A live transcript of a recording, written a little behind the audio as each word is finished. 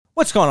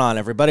What's going on,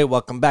 everybody?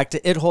 Welcome back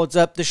to It Holds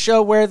Up, the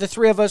show where the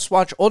three of us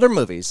watch older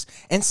movies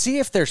and see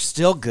if they're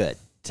still good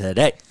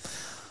today.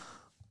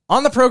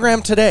 On the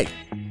program today,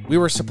 we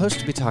were supposed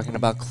to be talking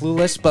about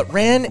Clueless, but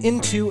ran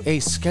into a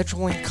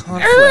scheduling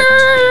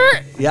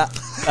conflict. Yeah,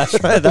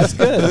 that's right. That's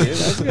good, dude.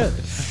 That's good.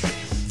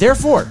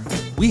 Therefore,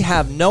 we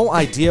have no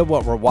idea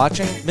what we're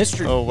watching.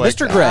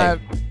 Mr. Gray,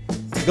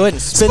 go ahead and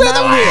spin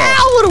that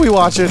wheel. What are we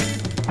watching?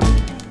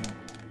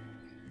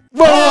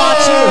 We're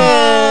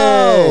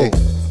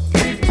watching.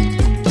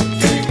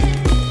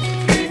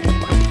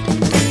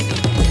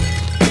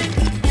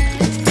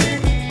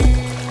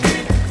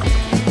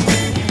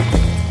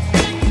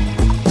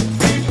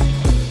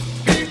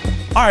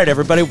 All right,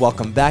 everybody,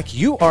 welcome back.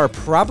 You are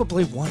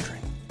probably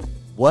wondering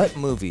what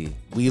movie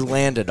we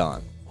landed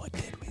on. What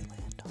did we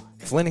land on?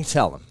 Flinny,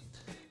 tell him.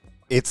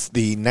 It's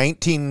the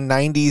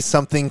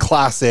 1990-something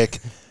classic,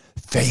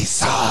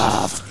 Face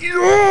Off.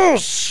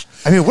 Yes!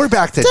 I mean, we're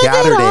back to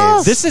Dadder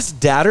days. This is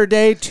Dadder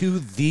Day to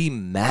the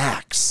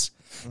max.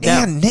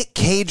 Now, And Nick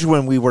Cage,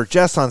 when we were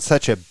just on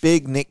such a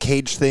big Nick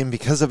Cage thing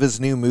because of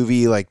his new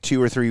movie like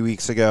 2 or 3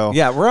 weeks ago.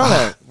 yeah, we're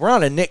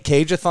on a Nick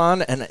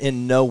Cage-a-thon, and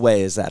in no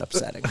way is that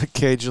upsetting.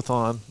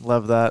 Cage-a-thon.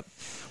 Love that.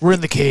 We're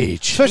in the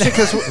cage. Especially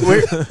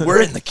because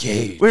We're in the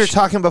cage. we were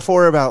talking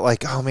before about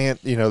like, oh man,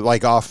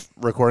 like off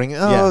recording.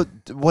 Oh,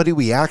 what do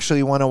we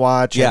actually want to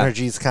watch? Yeah.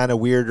 Energy's kind of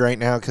weird right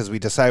now because we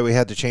decided we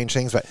had to change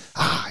things. But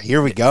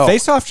here we go.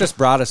 Face Off just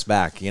brought us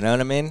back, you know what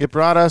I mean? It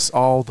brought us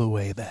all the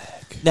way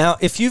back. Now,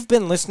 if you've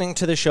been listening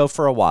to the show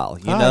for a while,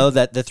 you know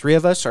that the three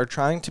of us are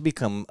trying to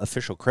become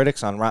official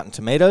critics on Rotten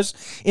Tomatoes.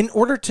 In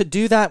order to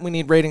do that, we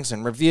need ratings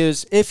and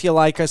reviews. If you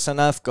like us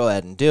enough, go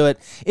ahead and do it.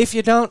 If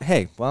you don't,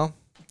 hey, well,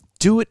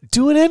 Do it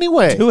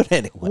anyway. do it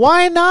anyway.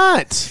 Why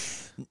not?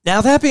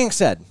 Now, that being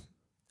said,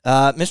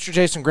 Mr.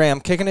 Jason Gray,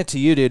 I'm kicking it to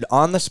you, dude,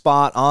 on the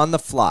spot, on the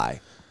fly.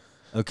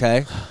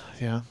 Okay?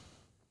 Yeah.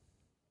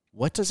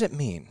 What does it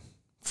mean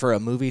for a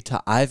movie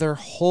to either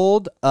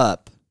hold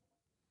up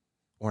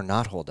or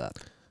not hold up?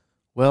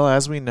 Well,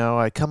 as we know,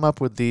 I come up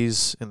with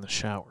these in the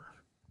shower.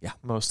 Yeah.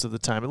 Most of the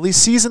time. At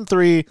least season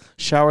 3,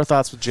 Shower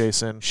Thoughts with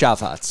Jason. Shout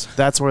thoughts.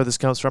 That's where this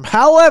comes from.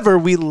 However,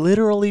 we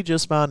literally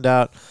just found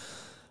out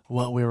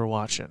what we were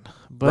watching.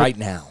 But Right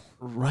now.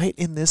 right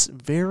in this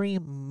very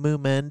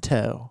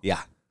memento.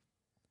 Yeah.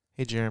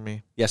 Hey,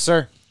 Jeremy. Yes,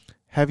 sir.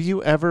 Have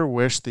you ever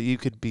wished that you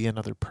could be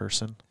another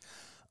person?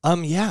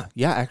 Yeah,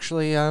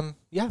 actually,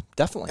 yeah,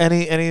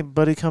 definitely.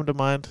 Anybody come to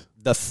mind?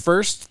 The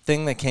first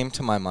thing that came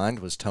to my mind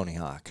was Tony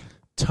Hawk.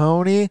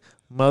 Tony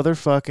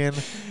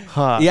motherfucking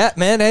Hawk. Yeah,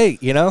 man, hey,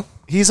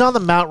 He's on the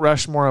Mount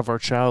Rushmore of our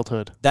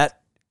childhood.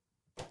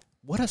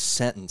 What a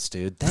sentence,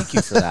 dude. Thank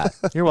you for that.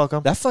 You're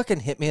welcome. That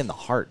fucking hit me in the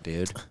heart,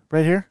 dude.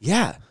 Right here?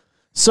 Yeah.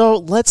 So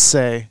let's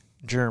say,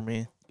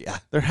 Jeremy, Yeah.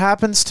 there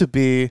happens to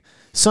be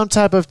some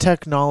type of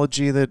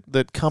technology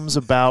that comes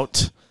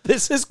about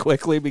This is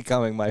quickly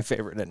becoming my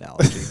favorite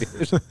analogy,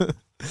 dude.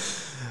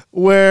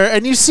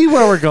 and you see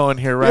where we're going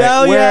here, right?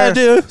 Yeah, where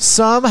dude.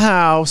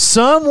 somehow,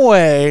 some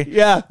way,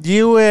 Yeah.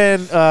 you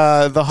and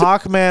the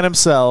Hawkman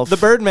himself, The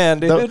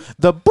Birdman, dude.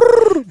 the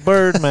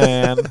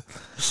Birdman,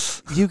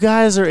 you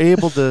guys are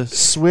able to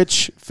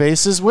switch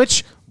faces,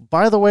 which,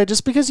 by the way,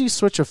 just because you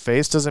switch a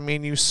face doesn't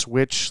mean you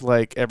switch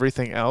like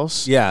everything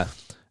else. Yeah.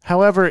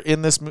 However,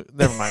 in this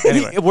never mind.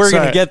 Anyway, We're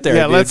going to get there,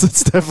 Yeah, dude.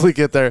 let's definitely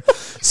get there.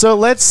 So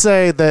let's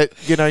say that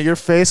your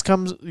face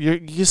comes.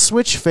 You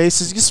switch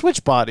faces. You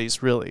switch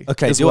bodies. Really.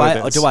 Okay, is do what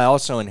it I is.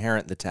 also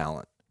inherit the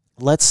talent?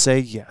 Let's say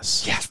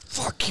yes. Yeah,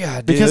 fuck yeah,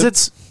 dude. Because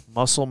it's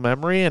muscle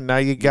memory, and now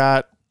you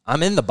got.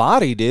 I'm in the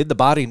body, dude. The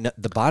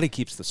body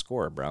keeps the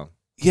score, bro.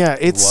 Yeah,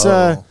 it's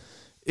Whoa.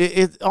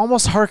 it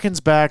almost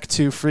harkens back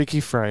to Freaky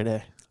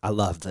Friday. I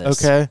love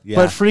this. Okay, Yeah.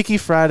 but Freaky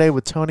Friday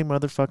with Tony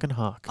motherfucking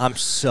Hawk. I'm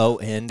so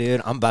in,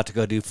 dude. I'm about to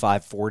go do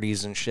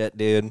 540s and shit,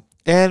 dude.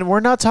 And we're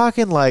not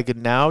talking like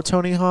now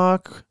Tony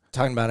Hawk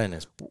Talking about in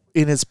his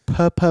in his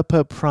prime.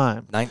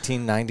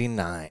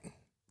 1999.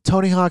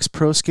 Tony Hawk's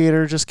Pro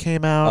Skater just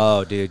came out.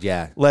 Oh, dude,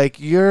 yeah. Like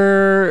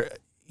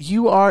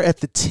you are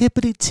at the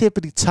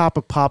tippity top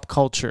of pop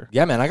culture.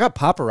 Yeah, man, I got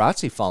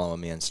paparazzi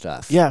following me and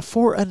stuff. Yeah,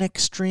 for an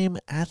extreme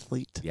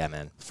athlete. Yeah,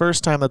 man.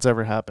 First time that's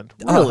ever happened.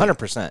 Oh, Really,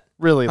 100%.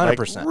 really, like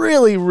 100%.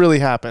 really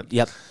happened.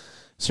 Yep.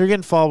 So you're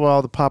getting followed by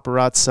all the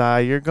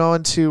paparazzi. You're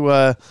going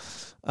to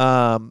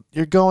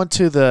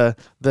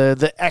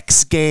the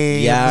X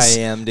Games. Yeah, I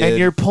am, dude. And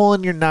you're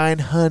pulling your 9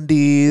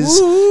 hundies.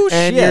 Ooh,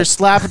 and shit. you're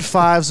slapping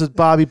fives with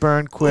Bobby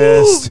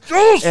Burnquist.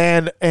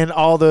 And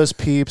all those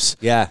peeps.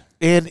 Yeah.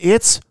 And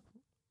it's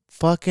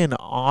fucking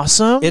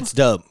awesome. It's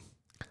dope.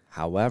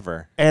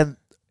 However, and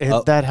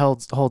that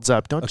holds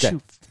up. Don't Okay.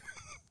 you?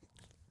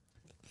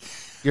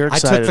 You're I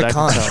excited. took the can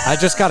conch. tell. I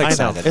just got I know.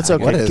 excited. It's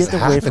okay. What is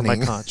Get away from my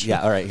happening? conch.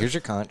 Yeah, all right. Here's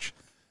your conch.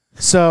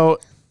 So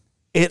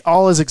it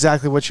all is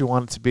exactly what you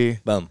want it to be.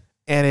 Boom.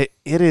 And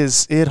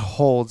it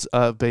holds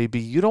up, baby.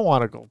 You don't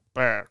want to go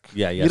back.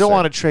 Yeah, yes, You don't sir.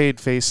 want to trade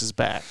faces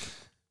back.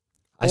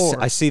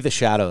 I see the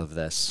shadow of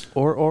this.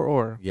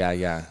 Or.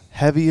 Yeah.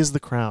 Heavy is the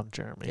crown,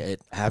 Jeremy.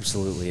 It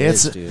absolutely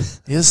It's is,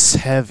 dude. It's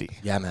heavy.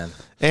 Yeah, man.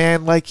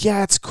 And like,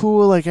 yeah, it's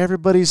cool. Like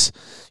everybody's,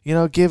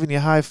 giving you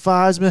high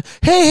fives.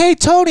 Hey,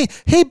 Tony.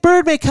 Hey,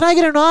 Birdman, can I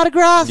get an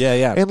autograph? Yeah,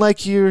 yeah. And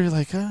like you're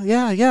like,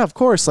 yeah, of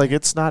course. Like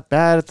it's not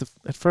bad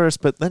at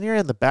first, but then you're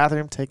in the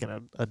bathroom taking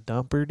a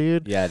dumper,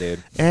 dude. Yeah,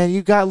 dude. And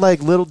you got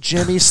like little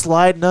Jimmy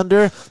sliding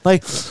under,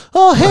 like,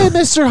 oh hey,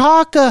 Mr.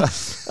 Hawk,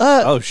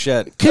 Oh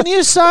shit. can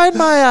you sign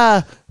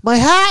my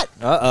hat?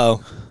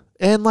 Uh-oh.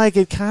 And like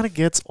it kind of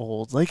gets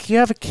old. Like you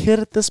have a kid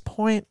at this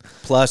point.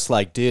 Plus,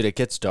 like, dude, it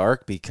gets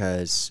dark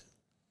because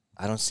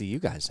I don't see you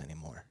guys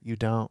anymore. You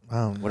don't.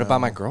 Oh, What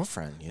about my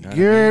girlfriend? You know, what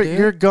I You're mean, dude?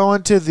 you're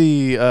going to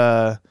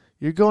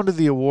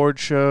the award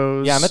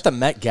shows. Yeah, I'm at the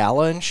Met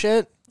Gala and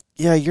shit.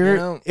 Yeah, you're. You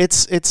know?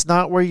 It's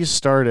not where you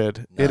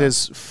started. No. It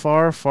is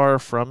far, far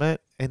from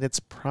it, and it's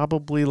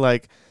probably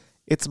like,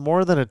 it's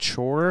more than a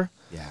chore.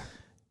 Yeah,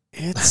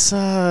 It's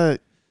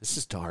this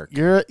is dark.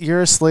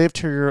 you're a slave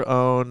to your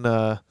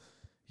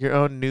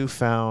own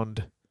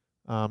newfound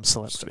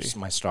celebrity. It's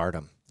my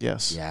stardom.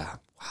 Yes. Yeah.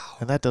 Wow.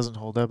 And that doesn't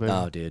hold up.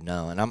 No, dude,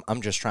 no. And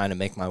I'm just trying to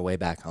make my way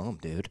back home,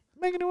 dude.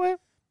 Making your way,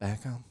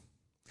 Back home.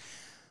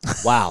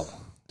 Wow.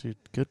 dude.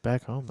 Good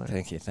back home there.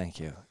 Thank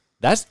you.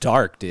 That's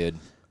dark, dude.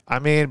 I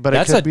mean, but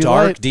That's it a could be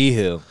dark light.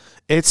 Dehu.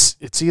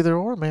 It's either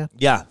or, man.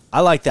 Yeah,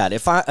 I like that.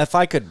 If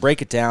I could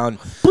break it down,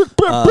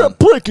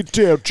 Break it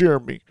down,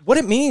 Jeremy. what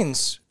it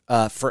means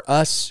for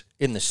us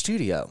in the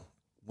studio,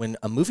 when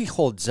a movie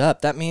holds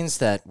up, that means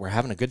that we're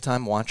having a good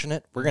time watching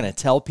it. We're gonna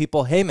tell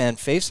people, "Hey, man,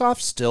 Face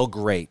Off still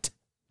great.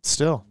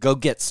 Still, Go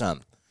get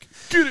some."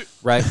 get it.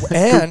 Right,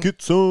 and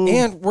Get some.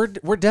 and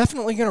we're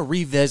definitely gonna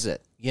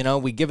revisit. You know,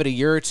 we give it a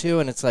year or two,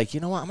 and it's like,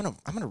 you know what, I'm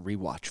gonna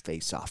rewatch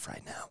Face Off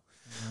right now.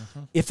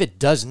 If it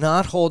does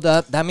not hold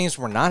up, that means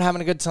we're not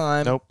having a good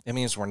time. Nope. It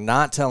means we're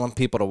not telling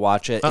people to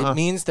watch it. Uh-uh. It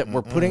means that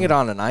we're putting it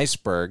on an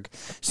iceberg,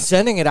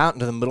 sending it out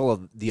into the middle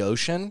of the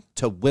ocean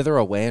to wither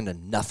away into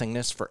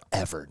nothingness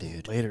forever,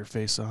 dude. Later,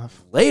 face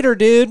off. Later,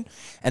 dude.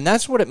 And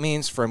that's what it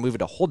means for a movie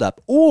to hold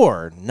up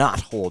or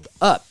not hold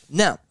up.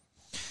 Now,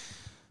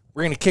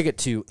 we're going to kick it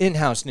to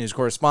in-house news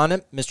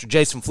correspondent, Mr.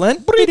 Jason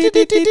Flynn.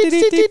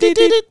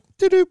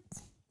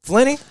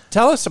 Flinny,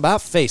 tell us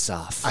about Face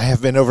Off. I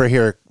have been over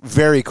here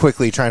very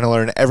quickly trying to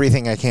learn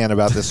everything I can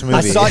about this movie. I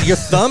saw your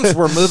thumbs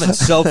were moving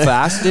so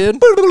fast, dude.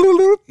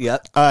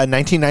 Yep.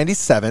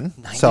 1997.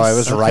 So I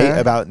was right Okay.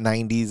 about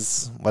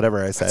 90s,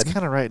 whatever I said. It's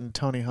kind of right in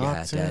Tony Hawk.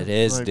 Yeah, too. that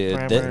is, Like, dude.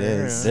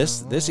 primary-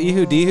 This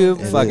Ihu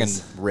Dihu fucking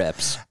is.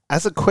 rips.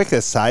 As a quick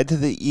aside to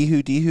the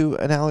Ihu Dihu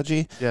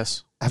analogy,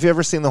 Yes. have you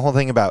ever seen the whole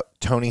thing about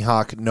Tony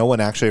Hawk? No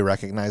one actually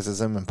recognizes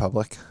him in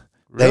public.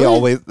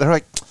 Really? They're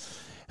like,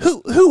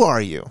 who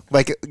are you?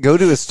 Like, go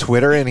to his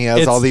Twitter and he has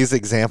It's- all these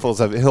examples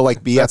of he'll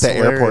like be at That's the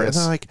airport and hilarious.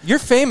 they're like, You're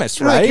famous,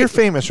 they're like, right? you're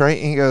famous, right?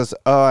 And he goes,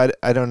 oh,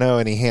 I don't know.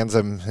 And he hands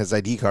him his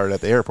ID card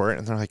at the airport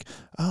and they're like,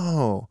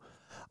 oh,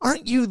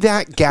 aren't you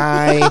that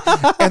guy?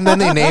 And then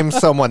they name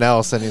someone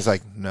else and he's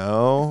like,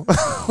 no.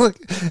 And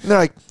they're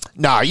like,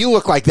 nah, you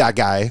look like that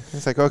guy.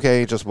 He's like,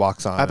 okay, he just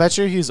walks on. I bet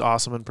you he's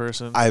awesome in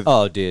person. I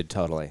Oh, dude,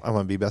 totally. want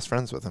to be best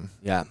friends with him.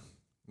 Yeah,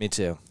 me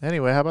too.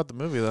 Anyway, how about the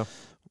movie though?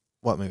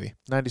 What movie?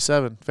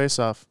 97, Face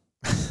Off.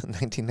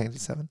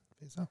 1997.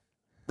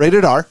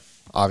 Rated R,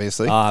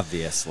 obviously.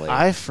 Obviously.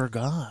 I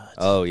forgot.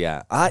 Oh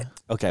yeah.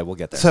 Okay, we'll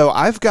get there. So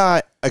I've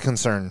got a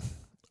concern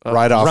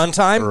right off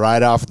Runtime?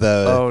 right off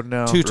the Oh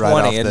no. 220,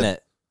 right off isn't the-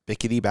 it?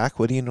 bickety back.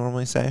 What do you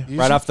normally say? You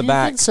right should- off the you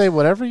back. can say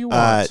whatever you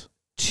want.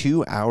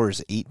 2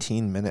 hours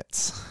 18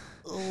 minutes,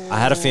 I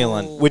had a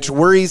feeling, which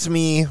worries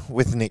me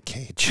with Nick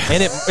Cage.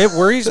 and it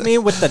worries me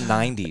with the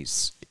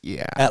 '90s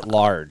Yeah, at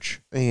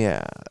large.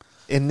 yeah,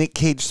 and Nick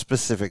Cage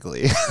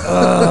specifically.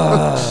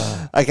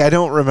 Like I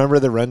don't remember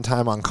the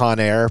runtime on Con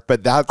Air,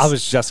 but that's I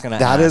was just gonna.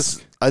 that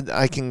ask. is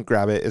I can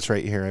grab it. It's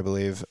right here, I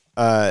believe.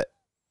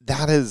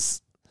 That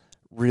is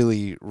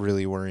really,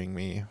 really worrying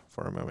me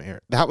for a moment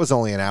here. That was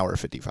only an hour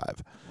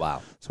 55.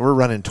 Wow. So we're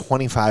running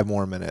 25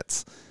 more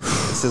minutes.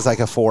 This is like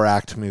a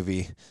 4-act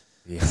movie.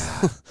 Yeah.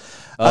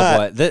 Oh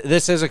boy,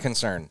 this is a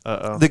concern.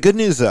 Uh-oh. The good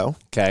news, though,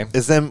 Okay.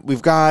 is then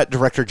we've got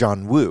director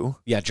John Woo,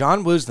 Yeah,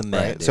 John Woo's the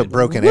man. right? So dude.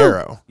 Broken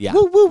Arrow, Yeah.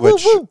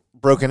 which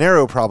Broken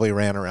Arrow probably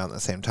ran around the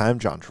same time.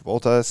 John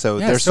Travolta. So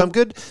Yeah, there's so-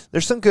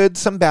 some good,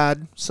 some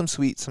bad, some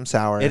sweet, some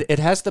sour, It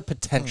has the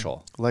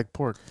potential. Like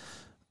pork.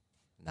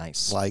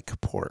 Nice.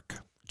 like pork.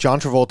 John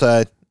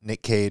Travolta,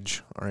 Nick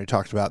Cage. Already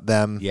talked about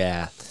them.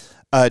 Yeah.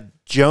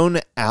 Joan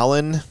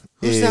Allen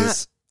Who's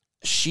is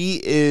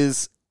she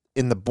is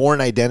in the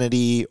Bourne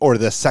Identity or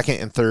the second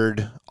and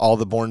third all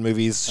the Bourne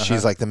movies.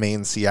 She's like the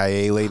main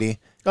CIA lady.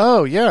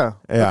 Oh yeah.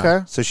 Yeah.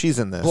 Okay. So she's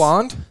in this.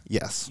 Blonde.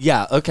 Yes.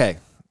 Yeah. Okay.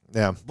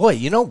 Yeah. Boy,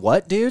 you know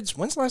what, dudes?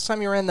 When's the last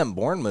time you ran them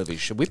Bourne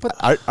movies? Should we put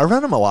I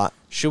run them a lot.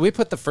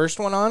 the first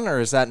one on, or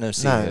is that no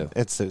see No,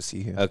 it's so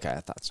see who. Okay, I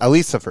thought so. At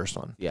least the first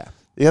one. Yeah.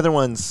 The other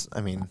ones,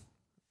 I mean,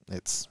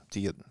 it's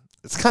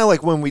kind of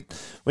like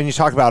when you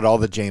talk about all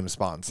the James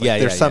Bonds. Like, Yeah,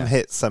 there's yeah, some yeah.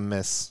 hit, some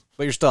miss.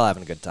 But you're still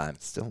having a good time.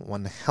 Still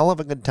one hell of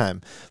a good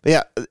time. But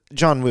yeah,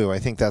 John Woo, I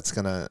think that's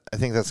gonna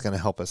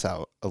help us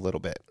out a little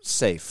bit.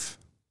 Safe.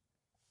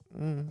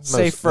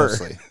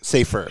 Safer.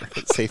 Safer.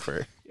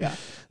 Safer. Yeah.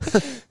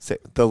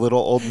 The little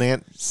old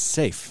man.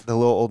 Safe. The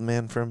little old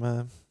man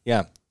from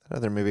Yeah.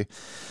 another movie.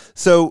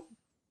 So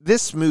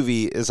this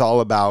movie is all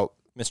about.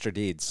 Mr.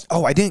 Deeds.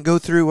 Oh, I didn't go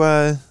through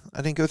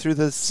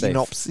the Safe.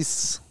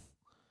 synopsis.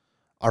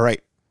 All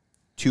right.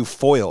 To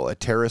foil a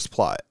terrorist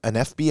plot, an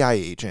FBI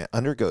agent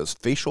undergoes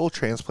facial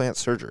transplant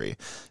surgery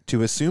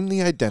to assume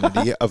the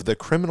identity of the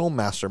criminal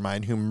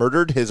mastermind who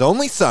murdered his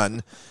only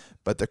son,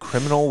 but the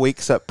criminal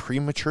wakes up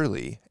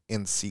prematurely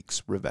and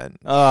seeks revenge.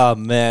 Oh,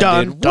 man,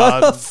 Dun, dude.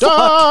 dun, What a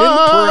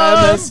fucking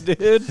premise,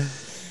 dude.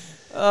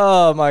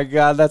 Oh, my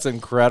God. That's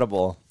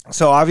incredible.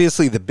 So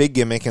obviously the big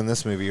gimmick in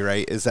this movie,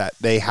 right, is that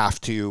they have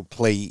to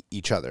play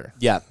each other.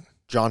 Yeah.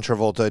 John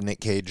Travolta, Nick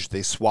Cage,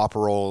 they swap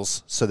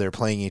roles, so they're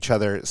playing each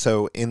other.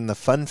 So in the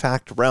fun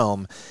fact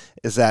realm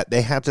is that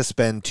they had to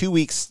spend 2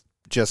 weeks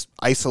just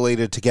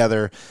isolated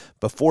together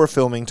before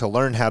filming to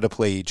learn how to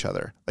play each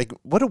other. Like,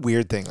 what a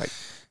weird thing. Like,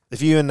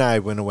 if you and I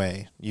went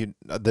away,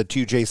 the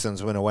two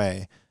Jasons went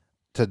away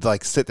to,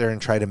 like, sit there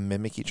and try to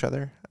mimic each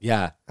other.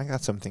 Yeah. I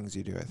got some things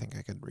you do I think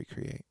I could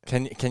recreate.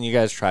 Can you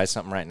guys try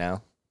something right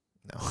now?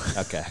 No.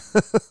 Okay.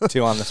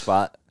 2 on the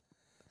spot.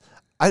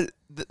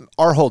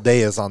 Our whole day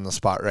is on the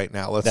spot right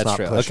now. Let's That's not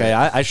true. push Okay, it.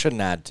 I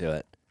shouldn't add to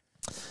it.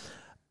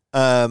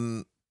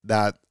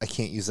 That I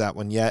can't use that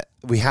one yet.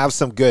 We have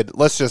some good.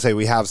 Let's just say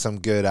we have some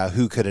good.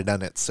 Who could have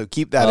done it? So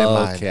keep that in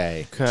mind.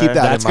 Okay. Keep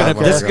that in mind.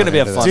 This is gonna be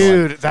a fun one.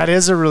 Dude, that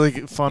is a really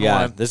fun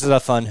Yeah, one. this is a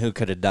fun who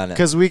could have done it.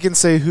 Because we can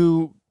say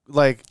who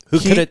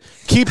coulda-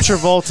 keep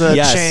Travolta,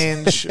 Yes.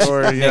 change,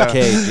 or Nick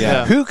Cage,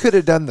 yeah. Who could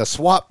have done the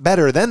swap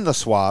better than the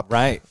swap?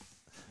 Right.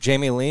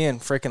 Jamie Lee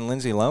and frickin'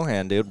 Lindsay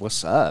Lohan, dude.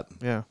 What's up?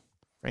 Yeah.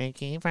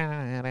 Freaky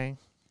Friday.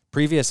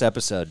 Previous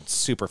episode,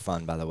 super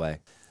fun, by the way.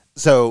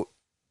 So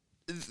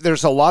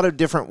there's a lot of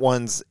different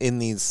ones in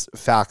these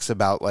facts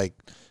about like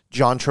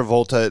John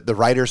Travolta. The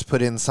writers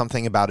put in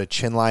something about a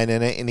chin line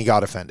in it, and he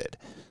got offended.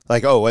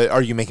 Like, oh,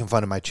 are you making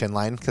fun of my chin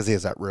line? Because he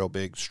has that real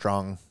big,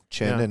 strong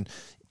chin, Yeah. and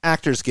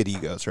actors get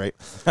egos, right?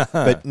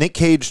 But Nick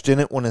Cage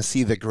didn't want to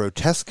see the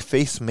grotesque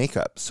face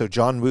makeup, so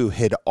John Woo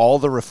hid all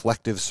the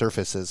reflective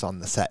surfaces on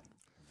the set.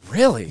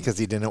 Really? Because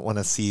he didn't want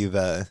to see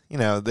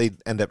they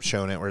end up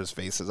showing it where his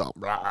face is all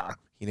blah.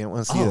 He didn't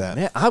want to see that.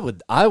 Man,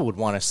 I would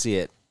want to see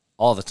it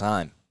all the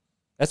time.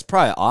 That's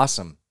probably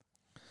awesome.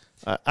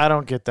 I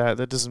don't get that.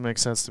 That doesn't make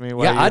sense to me.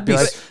 Why Yeah, you'd I'd be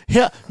like,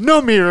 yeah,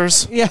 no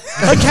mirrors. Yeah.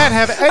 I can't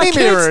have any I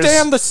mirrors. can't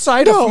stand the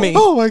sight of me.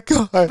 Oh my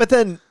god. But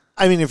then,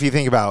 I mean, if you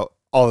think about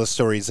all the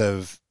stories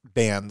of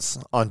bands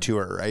on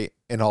tour, right?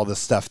 And all the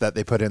stuff that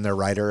they put in their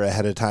writer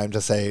ahead of time to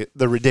say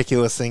the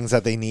ridiculous things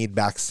that they need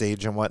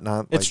backstage and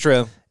whatnot. It's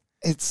true.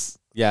 It's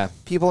Yeah.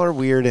 people are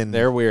weird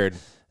They're weird.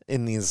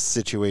 in these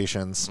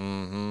situations.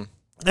 Mm-hmm.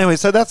 Anyway,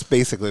 so that's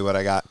basically what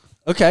I got.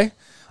 Okay.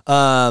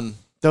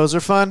 Those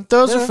are fun.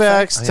 Those They're are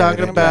facts. fun.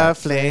 Talking Yeah, about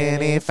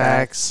flanny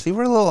facts. See,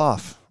 we're a little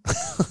off.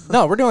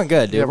 No, we're doing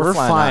good, dude. Yeah, we're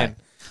flying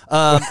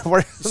fine. high.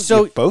 We're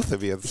So both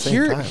of you at the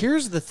same time.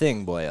 Here's the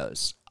thing,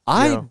 boyos.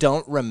 I Yeah.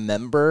 don't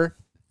remember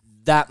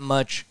that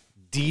much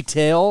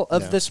detail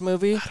of this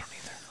movie. I don't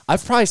either.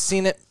 I've probably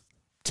seen it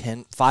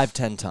 10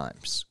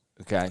 times.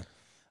 Okay.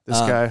 This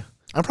guy.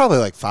 I'm probably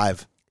like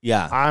 5.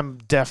 Yeah. I'm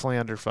definitely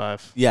under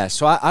 5. Yeah.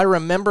 So I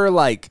remember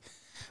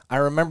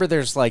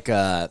there's like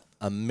a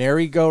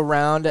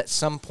merry-go-round at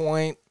some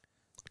point.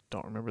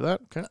 Don't remember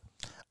that. Okay.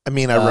 I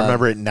mean, I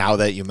remember it now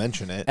that you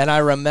mention it. And I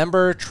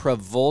remember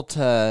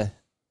Travolta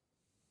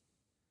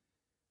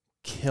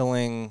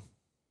killing,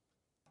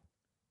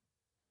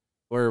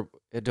 or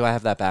do I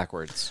have that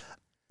backwards?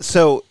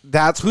 So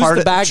that's Who's part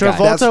the of bad guy?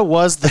 Travolta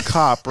was the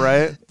cop,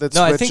 right? That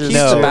No, I think he's switches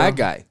the to- bad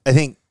guy. I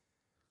think.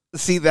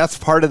 See, that's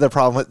part of the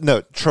problem.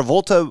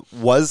 Travolta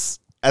was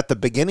at the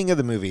beginning of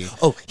the movie.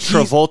 Oh,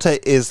 Travolta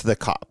is the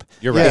cop.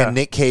 You're right. And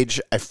Nick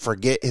Cage, I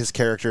forget his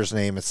character's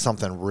name. It's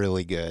something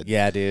really good.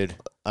 Yeah, dude.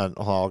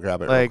 I'll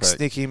grab it. real Like quick.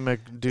 Sneaky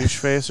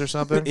McDoucheface or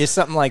something. It's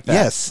something like that.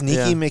 Yes, Sneaky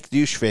Yeah.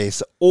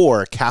 McDoucheface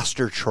or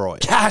Castor Troy.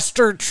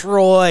 Castor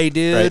Troy,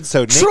 dude. Right,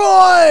 so Nick-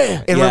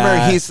 Troy! And Yeah.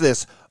 remember, he's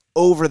this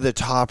over the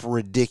top,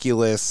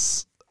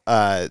 ridiculous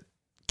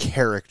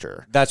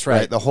character. That's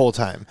right. The whole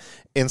time.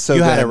 And so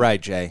You had then- it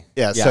right, Jay.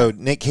 Yeah, so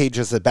Nick Cage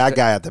is the bad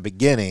guy at the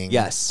beginning.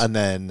 Yes. And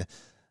then,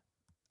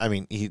 I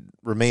mean, he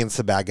remains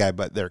the bad guy,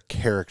 but their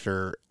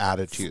character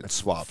attitude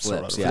swaps. or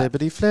Flips, whatever. yeah.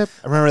 Flippity flip.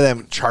 I remember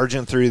them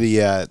charging through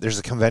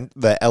there's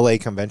the LA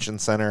Convention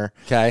Center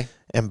Okay.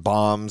 and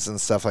bombs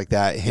and stuff like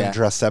that. Him Yeah.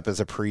 dressed up as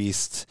a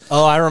priest.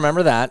 Oh, I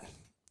remember that.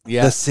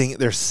 Yeah.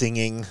 They're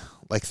singing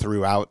like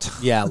throughout.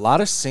 Yeah, a lot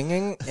of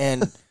singing,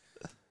 and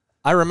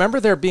I remember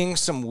there being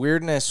some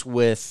weirdness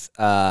with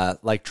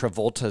like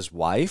Travolta's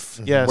wife,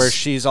 Yes. where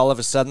she's all of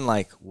a sudden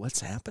like, "What's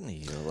happened to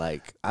you?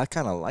 Like, I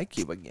kind of like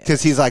you again."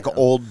 Because he's like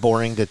old,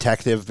 boring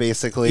detective,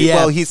 basically. Yeah.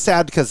 Well, he's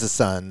sad because his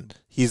son.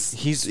 He's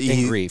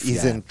in grief,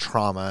 He's yeah. in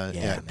trauma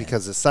Yeah, man.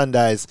 because his son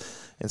dies,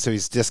 and so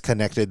he's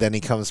disconnected. Then he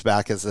comes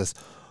back as this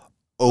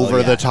Oh,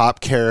 over the top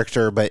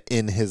character, but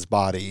in his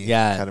body,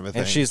 Yeah, kind of a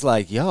thing. and she's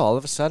like, "Yo, all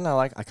of a sudden,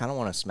 I kind of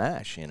want to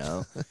smash,"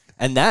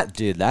 and that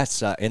dude,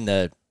 that's in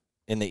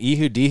in the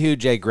Ehu Dehu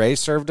Jay Gray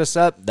served us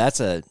up, that's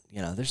a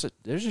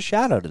there's a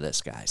shadow to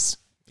this, guys.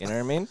 You know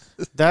what I mean?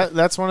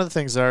 That's one of the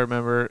things I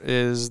remember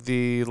is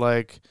the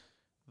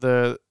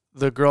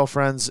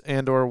girlfriends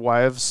and or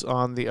wives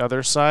on the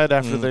other side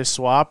after they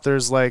swap.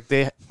 There's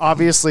they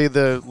obviously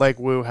the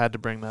Wu had to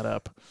bring that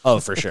up.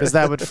 Oh, for sure. Because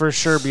that would for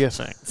sure be a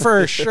thing.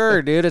 For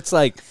sure, dude. It's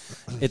like,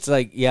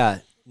 yeah,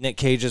 Nick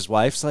Cage's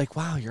wife's like,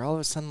 wow, you're all of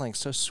a sudden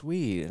so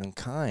sweet and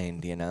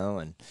kind,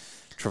 and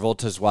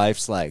Travolta's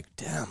wife's like,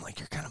 damn,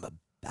 you're kind of a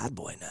bad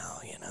boy now,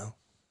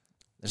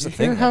 There's You a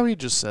thing. hear how he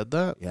just said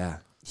that? Yeah.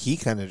 He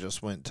kind of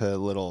just went to a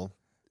little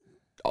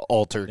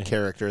alter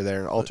character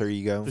there, alter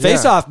ego.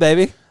 Face off,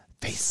 baby.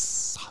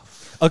 Face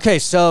off. Okay,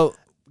 so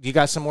you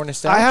got some more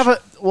nostalgia? I have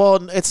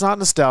it's not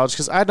nostalgia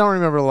because I don't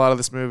remember a lot of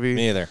this movie.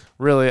 Me either.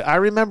 Really. I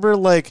remember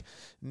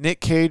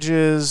Nick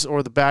Cage's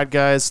or the bad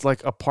guy's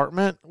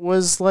apartment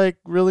was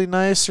really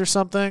nice or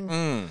something.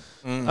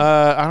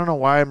 I don't know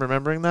why I'm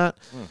remembering that.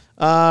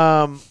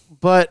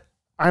 But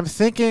I'm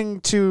thinking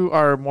to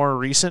our more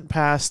recent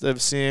past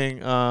of seeing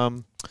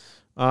The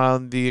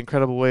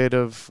Incredible Weight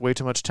of Way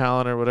Too Much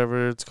Talent or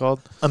whatever it's called.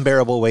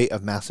 Unbearable Weight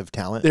of Massive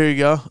Talent. There you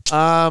go.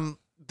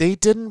 They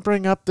didn't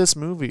bring up this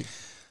movie.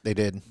 They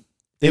did.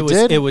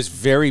 It was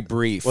very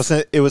brief.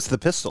 Wasn't it? It was the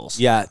Pistols.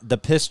 Yeah, the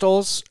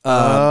Pistols.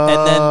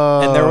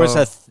 And there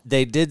was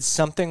they did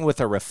something with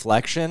a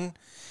reflection.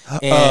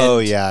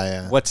 And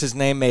yeah. What's his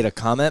name made a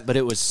comment, but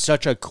it was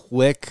such a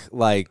quick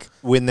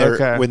when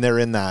they're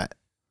in that.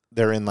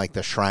 They're in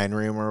the shrine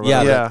room or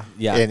whatever.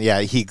 Yeah. And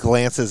he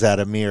glances at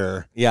a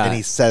mirror. Yeah. And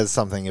he says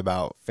something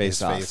about Face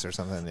his off. face or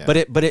something.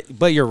 Yeah.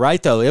 But you're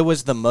right though. It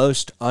was the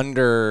most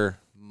under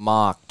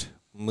mocked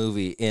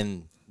movie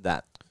in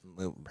that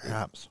movie.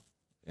 Perhaps.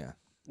 Yeah.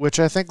 Which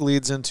I think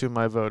leads into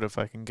my vote if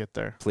I can get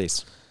there.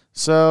 Please.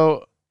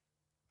 So,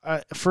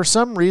 for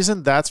some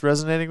reason, that's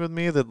resonating with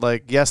me.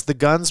 That yes, the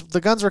guns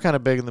were kind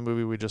of big in the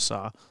movie we just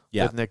saw.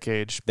 Yeah. With Nick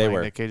Cage. They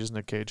were. Nick Cage is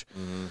Nick Cage.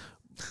 Mm-hmm.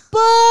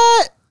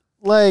 But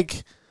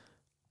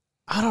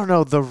I don't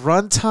know. The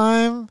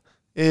runtime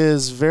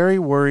is very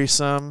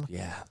worrisome.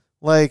 Yeah.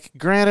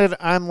 Granted,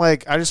 I'm I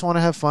just want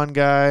to have fun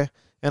guy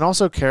and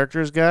also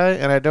characters guy,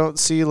 and I don't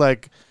see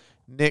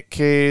Nick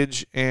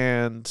Cage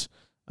and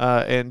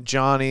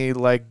Johnny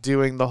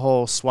doing the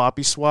whole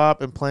swappy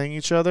swap and playing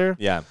each other.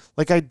 Yeah.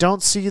 I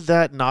don't see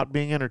that not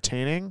being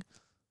entertaining.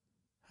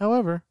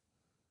 However,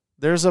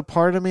 there's a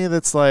part of me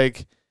that's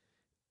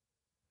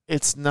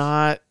it's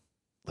not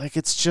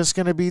it's just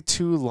gonna be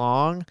too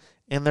long,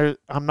 and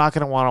I'm not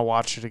gonna want to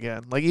watch it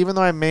again. Even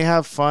though I may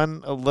have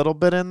fun a little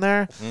bit in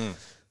there.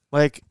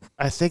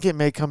 I think it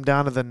may come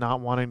down to the not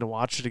wanting to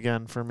watch it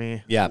again for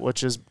me. Yeah.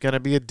 Which is going to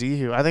be a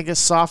Dehu. I think a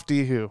soft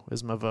Dehu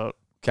is my vote.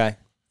 Okay.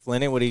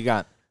 Flinny, what do you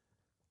got?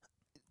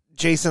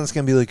 Jason's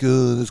going to be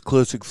oh, this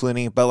classic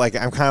Flinny. But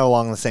I'm kind of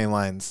along the same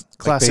lines.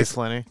 Classic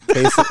Flinny.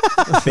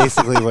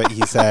 Basically what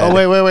he said. Oh,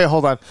 wait.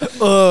 Hold on.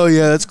 Oh,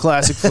 yeah, that's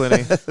classic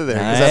Flinny. There,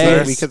 Nice.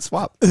 that's we could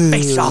swap.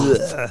 Face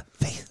off.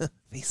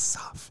 Face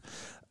off.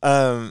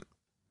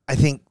 I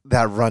think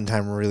that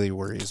runtime really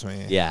worries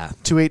me. Yeah.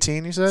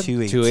 218, you said?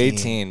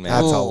 218, man.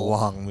 That's a Ooh.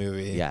 long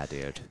movie. Yeah,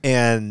 dude.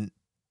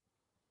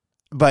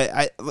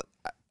 But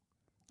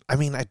I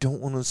mean, I don't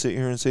want to sit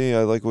here and say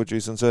I like what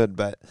Jason said,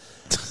 but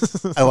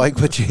I like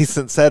what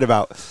Jason said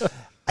about.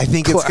 I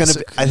think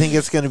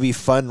it's gonna be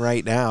fun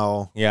right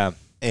now. Yeah.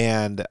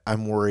 And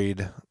I'm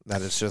worried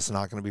that it's just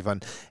not gonna be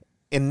fun.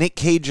 And Nick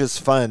Cage is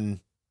fun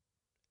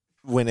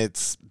when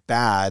it's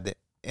bad,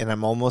 and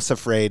I'm almost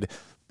afraid.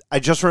 I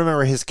just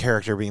remember his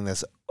character being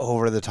this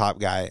over the top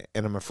guy,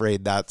 and I'm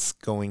afraid that's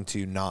going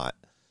to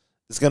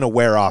it's going to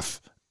wear off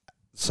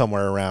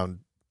somewhere around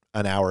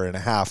an hour and a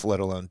half, let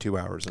alone 2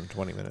 hours and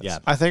 20 minutes. Yeah.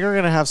 I think we're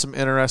going to have some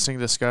interesting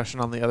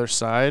discussion on the other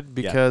side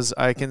because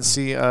I can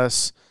see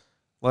us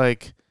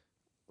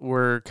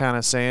we're kind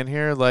of saying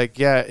here,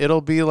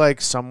 it'll be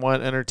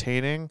somewhat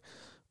entertaining,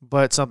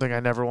 but something I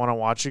never want to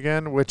watch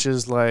again, which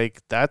is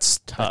that's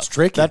tough. That's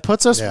tricky. That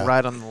puts us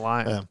right on the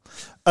line. Yeah.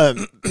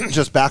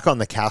 Just back on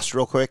the cast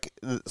real quick,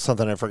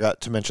 something I forgot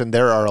to mention.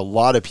 There are a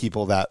lot of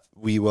people that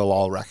we will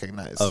all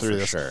recognize through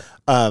this. Sure.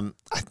 I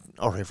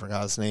already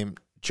forgot his name.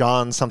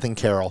 John something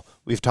Carroll.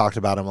 We've talked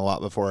about him a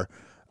lot before.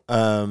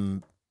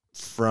 From,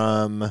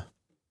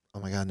 oh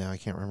my God, now I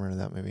can't remember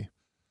that movie.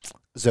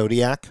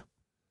 Zodiac.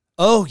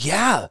 Oh,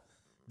 yeah.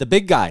 The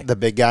big guy. The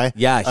big guy.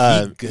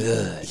 Yeah,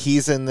 good.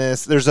 He's in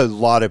this. There's a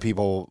lot of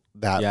people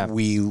that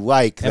we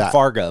like And that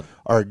Fargo.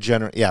 are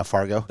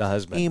Fargo. The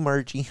husband. Hey,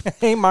 Margie.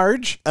 Hey,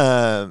 Marge.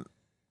 There's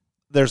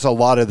a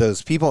lot of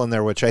those people in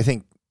there, which I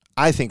think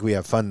we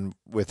have fun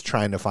with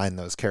trying to find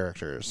those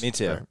characters. Me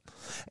too. Right?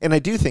 And I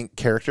do think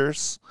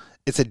characters,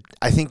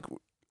 I think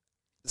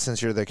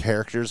since you're the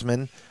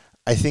charactersman,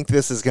 I think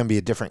this is going to be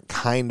a different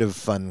kind of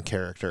fun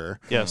character.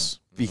 Yes.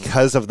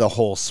 Because of the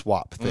whole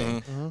swap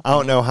thing. Mm-hmm. I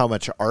don't know how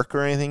much arc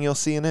or anything you'll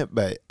see in it,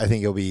 but I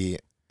think it'll be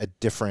a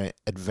different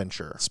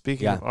adventure.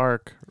 Speaking of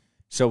arc.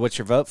 So what's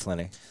your vote,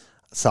 Flinny?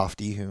 Soft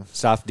Dehu.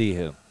 Soft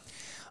Dehu.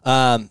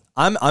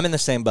 I'm in the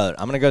same boat.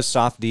 I'm gonna go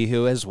soft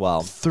Dehu as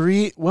well.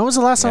 When was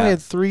the last time Yeah. we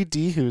had 3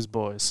 Dehus,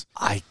 boys?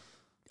 I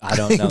I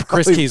don't know.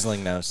 Chris Probably- Kiesling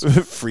knows.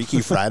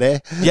 Freaky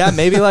Friday, Yeah,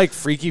 maybe like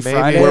Freaky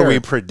Friday. where or- we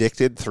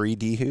predicted 3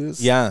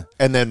 D-Who's. Yeah.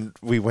 And then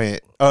we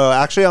went, oh,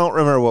 actually, I don't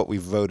remember what we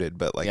voted,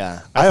 but like,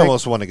 Yeah. I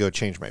almost want to go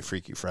change my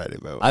Freaky Friday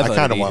vote. I voted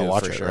kind of want to Ehu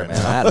watch for it sure, right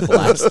man. now. I had a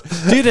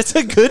blast. Dude, it's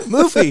a good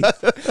movie.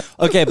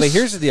 Okay, but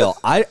here's the deal.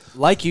 I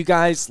like you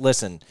guys,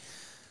 listen.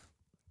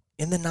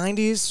 In the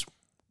 90s,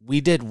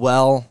 we did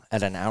well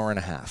at an hour and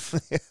a half.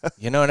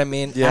 You know what I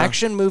mean? Yeah.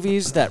 Action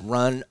movies that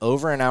run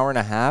over an hour and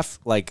a half,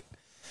 like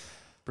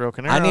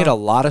Broken Arrow. I need a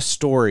lot of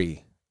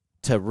story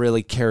to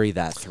really carry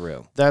that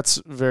through.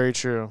 That's very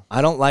true.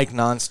 I don't like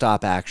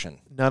nonstop action.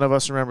 None of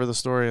us remember the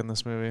story in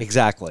this movie.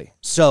 Exactly.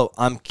 So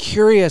I'm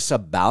curious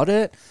about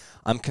it.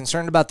 I'm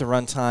concerned about the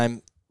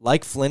runtime.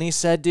 Like Flinny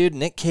said, dude,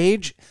 Nick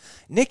Cage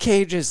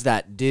is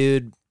that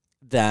dude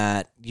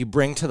that you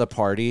bring to the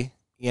party,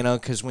 you know,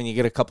 because when you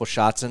get a couple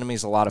shots in him,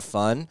 he's a lot of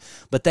fun.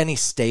 But then he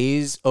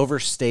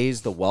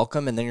overstays the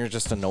welcome, and then you're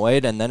just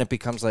annoyed, and then it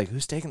becomes like,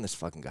 who's taking this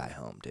fucking guy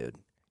home, dude?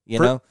 You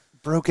know?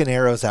 Broken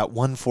Arrow's at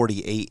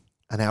 148,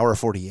 an hour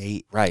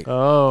 48. Right.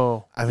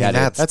 Oh, I mean, Yeah,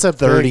 dude. that's a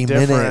 30 big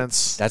minutes.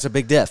 difference. That's a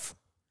big diff.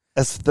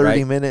 That's 30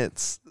 Right.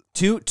 minutes.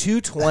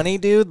 220,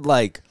 dude,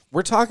 like,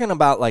 we're talking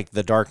about, like,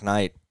 The Dark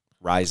Knight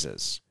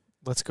Rises,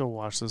 Let's go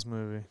watch this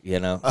movie.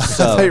 you know? I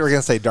thought you So were going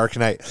to say Dark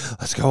Knight.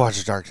 Let's go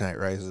watch Dark Knight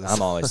Rises. I'm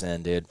always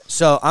in, dude.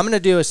 So I'm going to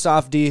do a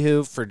soft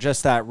D-Who for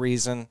just that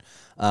reason.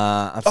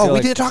 I feel we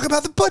like didn't talk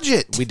about the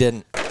budget. we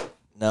didn't.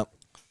 Nope.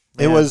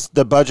 It was,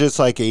 the budget's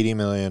like $80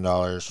 million.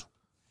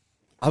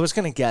 I was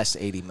going to guess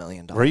 $80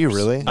 million. Were you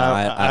really? No,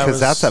 I Because was-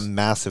 that's a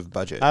massive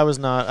budget. I was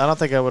not. I don't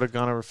think I would have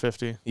gone over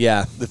 50.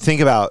 yeah.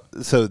 Think about,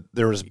 so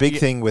there was a big You-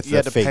 thing with you the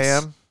had to face. pay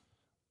him.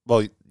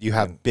 Well, you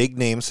have big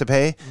names to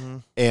pay, Mm-hmm.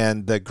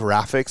 and the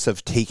graphics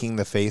of taking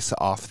the face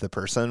off the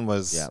person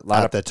was Yeah, a lot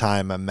at of- the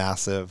time a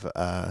massive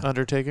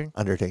Undertaking.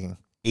 undertaking.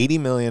 $80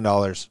 million.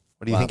 What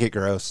do you Wow. think it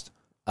grossed?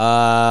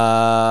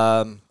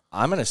 I'm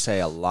going to say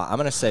a lot. I'm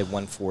going to say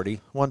 140.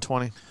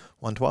 120.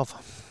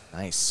 112.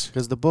 Nice.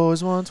 Because the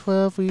boys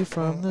 112, we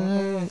from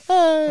the.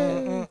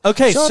 Hey.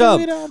 Okay, Shorty, so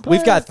we don't we've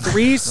play. got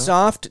 3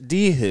 soft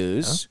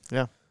D-Who's.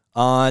 Yeah.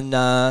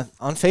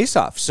 on Face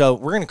Off. So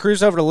we're going to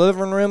cruise over to the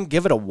living room,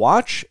 give it a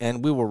watch,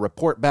 and we will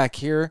report back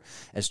here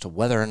as to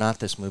whether or not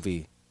this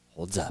movie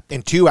holds up.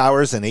 In 2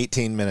 hours and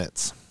 18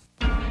 minutes.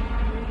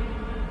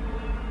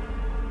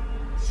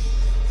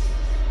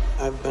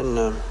 I've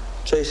been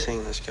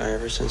chasing this guy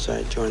ever since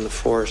I joined the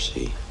force.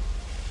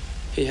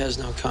 He has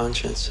no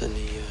conscience, and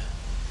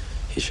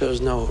he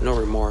shows no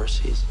remorse.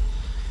 He's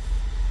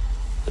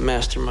the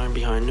mastermind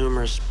behind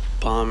numerous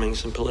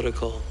bombings and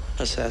political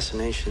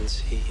assassinations.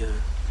 He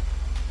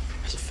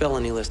has a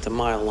felony list a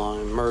mile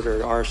long: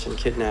 murder, arson,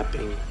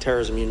 kidnapping,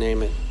 terrorism, you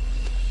name it.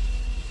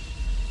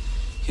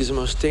 He's the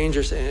most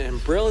dangerous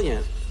and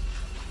brilliant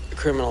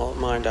criminal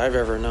mind I've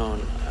ever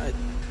known.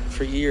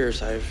 For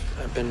years, I've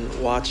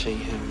been watching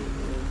him,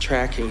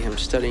 tracking him,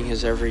 studying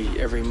his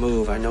every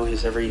move. I know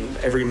his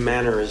every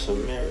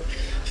mannerism,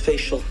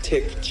 facial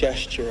tick,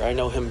 gesture. I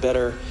know him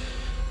better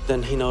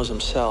than he knows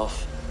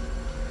himself.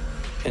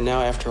 And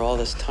now, after all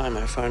this time,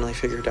 I finally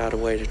figured out a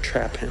way to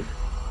trap him.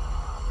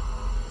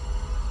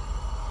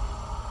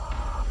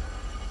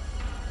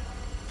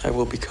 I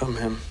will become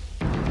him.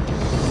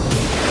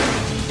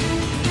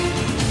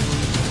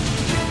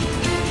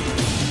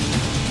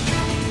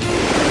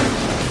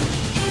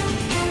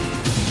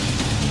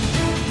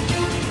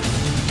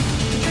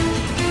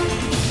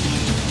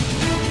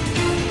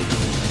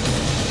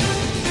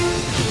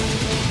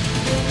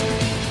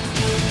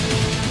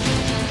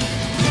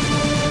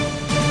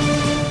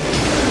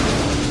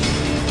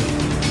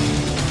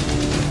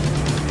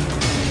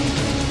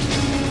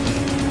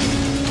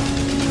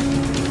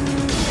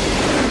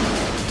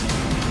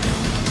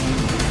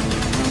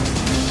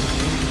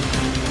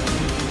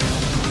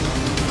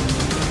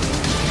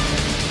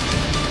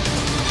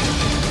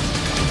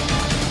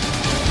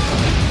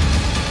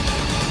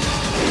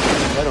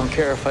 I don't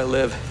care if I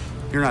live.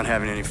 You're not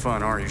having any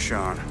fun, are you,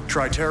 Sean?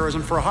 Try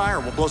terrorism for hire.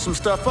 We'll blow some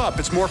stuff up.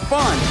 It's more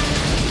fun.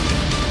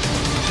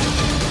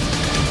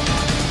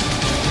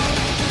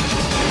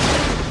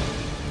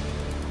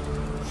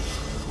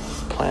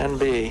 Plan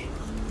B.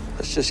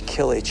 Let's just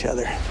kill each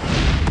other.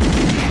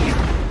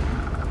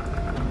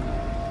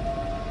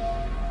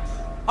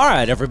 All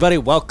right, everybody,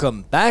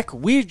 welcome back.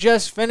 We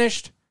just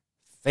finished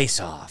Face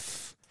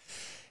Off,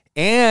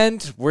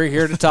 and we're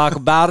here to talk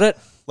about it.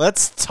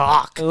 Let's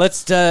talk.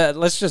 Let's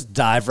just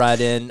dive right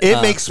in.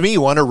 It makes me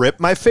want to rip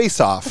my face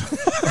off.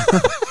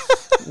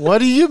 What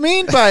do you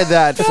mean by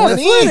that,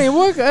 Flinny? Flinny,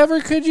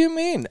 whatever could you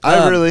mean?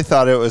 I really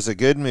thought it was a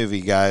good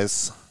movie,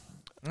 guys.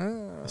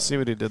 See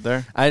what he did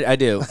there? I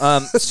do.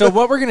 So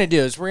what we're gonna do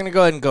is we're gonna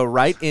go ahead and go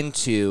right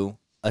into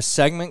a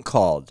segment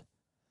called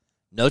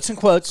Notes and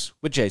Quotes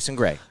with Jason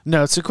Gray.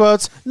 Notes and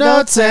quotes.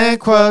 Notes and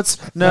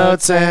quotes.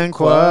 Notes and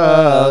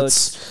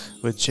quotes.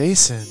 With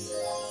Jason.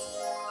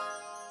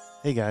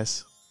 Hey,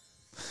 guys.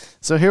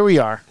 So here we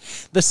are.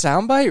 The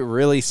soundbite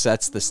really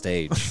sets the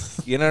stage.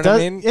 You know what I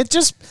mean? It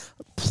just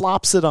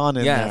plops it on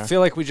in Yeah, there. I feel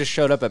like we just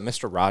showed up at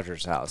Mr.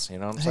 Rogers' house. You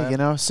know what I'm Hey, saying? you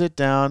know, sit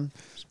down,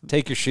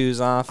 Take your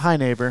shoes off. Hi,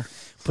 neighbor.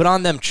 Put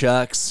on them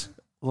Chucks.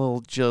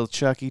 Little Jill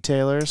Chucky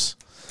Taylors.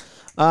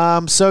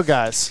 So,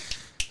 guys,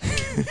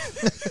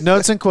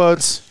 notes and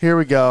quotes. Here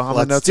we go. I'm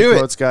Let's the notes do and it.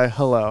 quotes guy.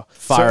 Hello.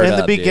 Fired so in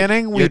up, the dude.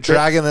 beginning, You're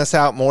dragging this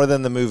out more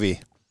than the movie.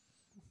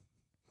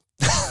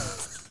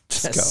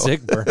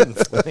 Sick burn.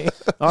 Flea.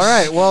 All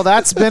right. Well,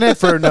 that's been it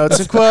for notes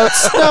and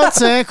quotes.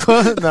 Notes and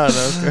quotes.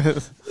 No.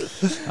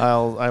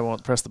 I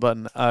won't press the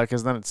button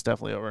because then it's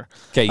definitely over.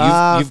 Okay,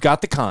 you've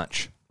got the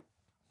conch.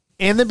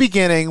 In the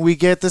beginning, we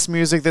get this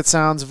music that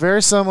sounds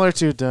very similar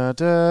to da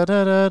da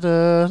da da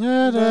da da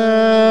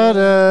da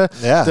da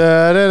Yeah.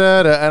 da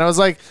da da, and I was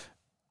like,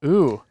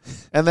 ooh.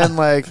 And then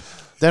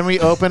then we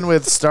open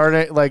with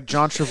starting like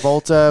John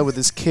Travolta with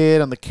his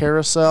kid on the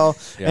carousel,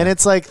 and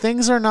it's like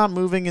things are not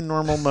moving in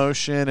normal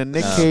motion, and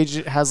Nick Cage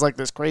has like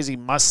this crazy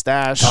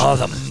mustache. Oh,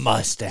 the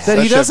mustache. That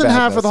he Such a doesn't bad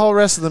have for the mustache. whole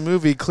rest of the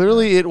movie.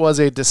 Clearly, it was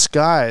a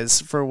disguise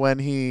for when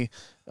he.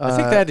 I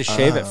think they had to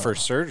shave it for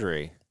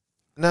surgery.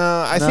 No,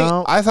 I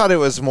No. thought it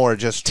was more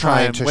just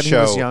trying Time, to when he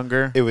show was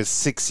younger. It was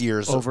 6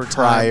 years Over time.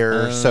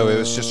 prior, so it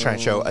was just trying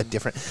to show a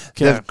different.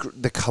 Okay.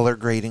 The color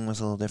grading was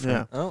a little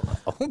different. Yeah, Oh,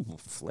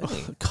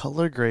 Flinny.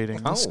 color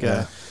grading. This Oh.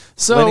 guy.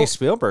 So Flinny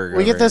Spielberg.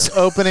 we get over this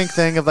here. opening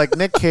thing of like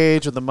Nick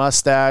Cage with a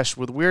mustache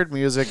with weird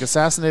music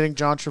assassinating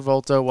John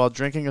Travolta while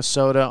drinking a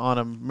soda on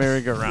a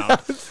merry-go-round.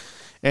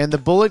 And the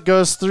bullet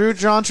goes through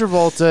John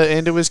Travolta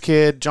into his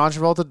kid. John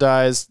Travolta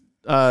dies.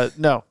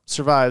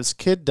 Survives.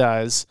 Kid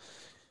dies.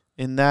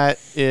 And that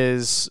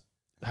is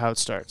how it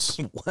starts.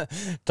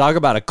 Talk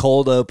about a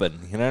cold open.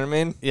 You know what I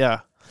mean? Yeah.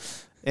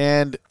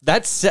 And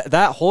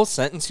That whole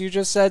sentence you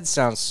just said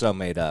sounds so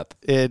made up.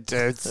 it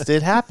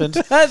happened.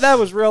 That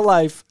was real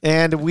life.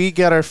 And we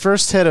got our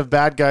first hit of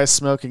bad guys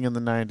smoking in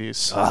the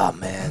 90s. Oh,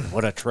 man.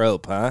 What a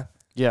trope, huh?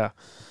 Yeah.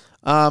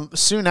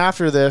 Soon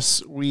after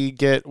this, we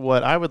get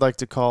what I would like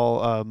to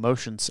call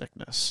motion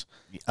sickness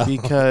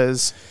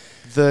because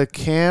the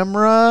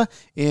camera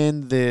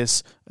in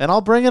this, and I'll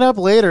bring it up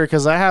later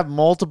because I have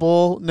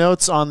multiple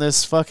notes on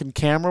this fucking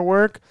camera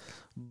work,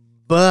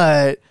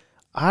 but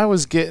I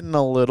was getting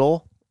a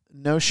little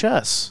no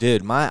chess.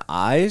 Dude, my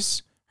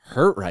eyes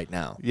hurt right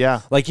now.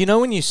 Yeah. Like, you know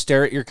when you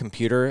stare at your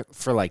computer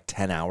for like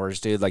 10 hours,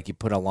 dude? Like you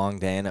put a long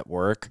day in at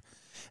work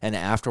and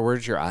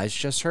afterwards your eyes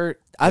just hurt?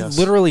 I Yes.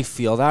 literally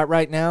feel that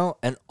right now,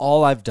 and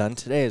all I've done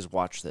today is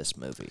watch this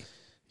movie.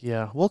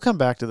 Yeah, we'll come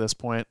back to this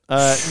point.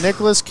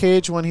 Nicolas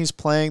Cage, when he's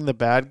playing the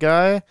bad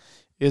guy,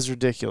 is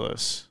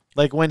ridiculous.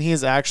 Like when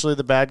he's actually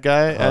the bad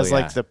guy as yeah.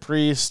 like the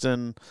priest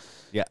and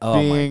Yeah. Oh,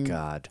 being my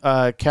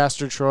God.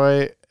 Castor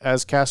Troy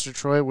as Castor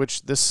Troy,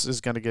 which this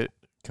is going to get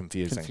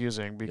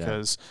Confusing.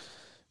 because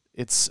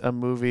it's a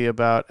movie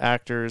about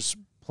actors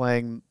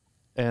playing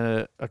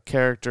a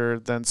character,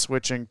 then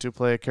switching to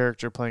play a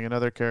character playing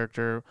another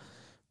character,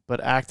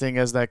 but acting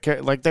as that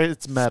character. Like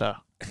it's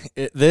meta.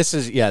 This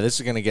is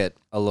going to get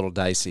a little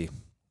dicey.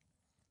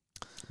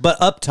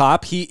 But up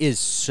top, he is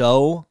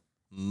so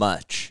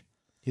much.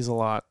 He's a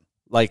lot.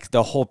 Like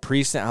the whole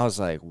priest, I was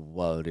like,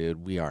 whoa,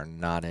 dude, we are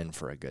not in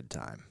for a good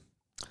time.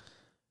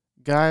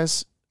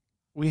 Guys,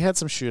 we had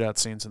some shootout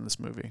scenes in this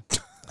movie.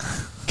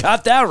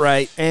 Got that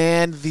right.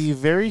 And the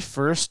very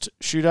first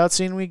shootout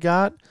scene we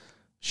got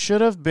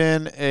should have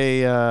been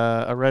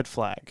a red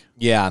flag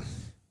Yeah.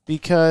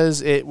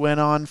 because it went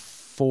on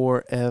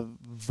forever.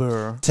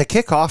 To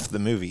kick off the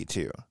movie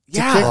too. To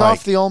kick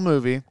off the old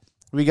movie,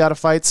 we got a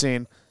fight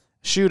scene,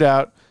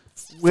 shootout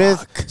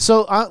with.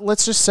 So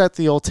let's just set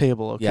the old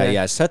table, okay?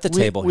 Yeah. Set the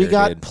table We here,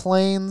 got dude.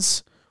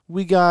 planes.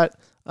 We got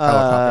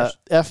Helicopters.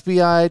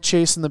 FBI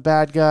chasing the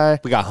bad guy.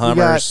 We got We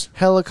Hummers. got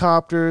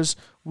helicopters.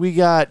 We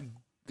got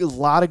a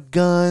lot of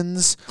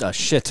guns. A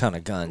shit ton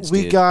of guns,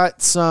 We dude.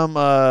 got some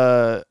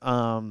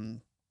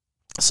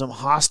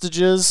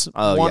hostages.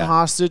 Oh, One yeah.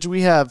 hostage.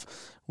 We have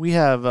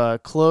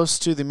close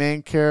to the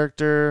main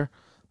character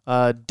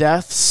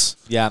deaths,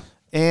 Yeah.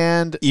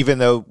 and Even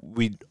though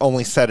we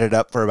only set it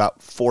up for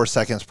about 4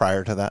 seconds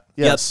prior to that.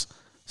 yes.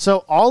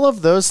 So all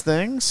of those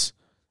things,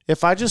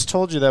 if I just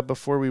told you that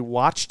before we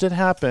watched it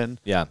happen,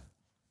 Yeah.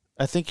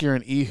 I think you're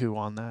an Ehu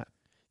on that.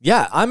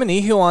 Yeah, I'm an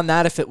Ehu on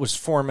that if it was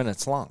 4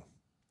 minutes long.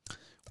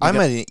 I'm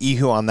an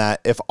Ehu on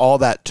that if all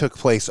that took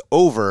place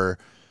over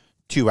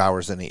 2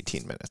 hours and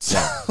 18 minutes.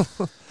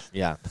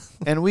 Yeah.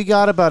 And we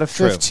got about a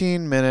True.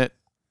 15-minute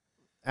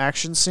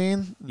action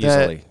scene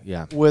that, Easily.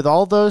 Yeah. with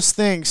all those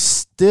things,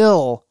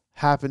 still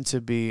happen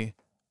to be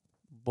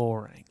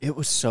boring. It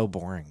was so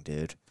boring,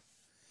 dude.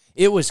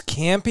 It was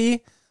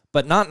campy,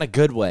 but not in a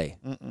good way.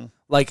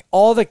 Like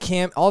all the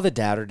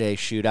Datter Day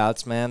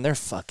shootouts, man, they're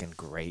fucking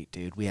great,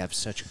 dude. We have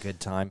such a good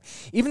time.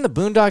 Even the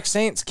Boondock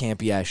Saints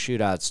campy ass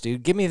shootouts,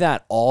 dude. Give me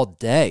that all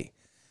day.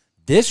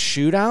 This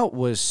shootout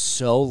was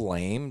so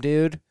lame,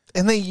 dude.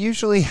 And they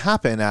usually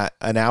happen at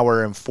an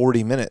hour and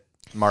 40-minute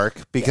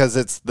mark because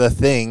it's the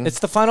thing. It's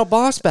the final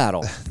boss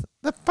battle.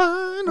 the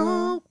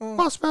final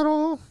boss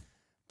battle.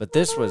 But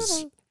this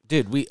was,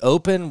 dude, we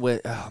open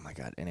with, oh my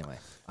God. Anyway,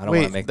 I don't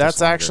want to Wait, make that's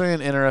this longer. actually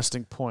an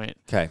interesting point.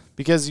 Okay.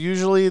 Because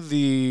usually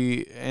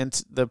the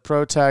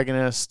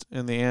protagonist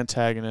and the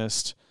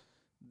antagonist,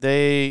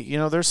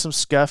 there's some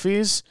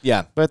scuffies,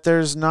 Yeah, but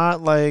there's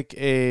not like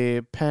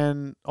a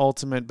Penn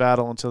ultimate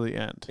battle until the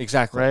end.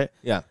 exactly. Right?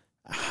 Yeah.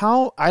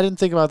 I didn't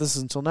think about this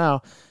until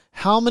now.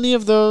 How many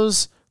of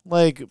those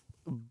like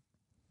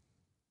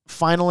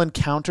final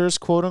encounters,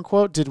 quote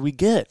unquote, did we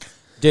get?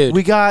 Dude,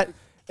 We got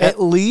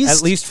at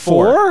least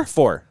four.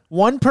 Four.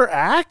 One per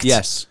act?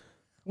 Yes.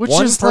 Which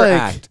One is per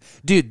like act.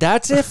 Dude,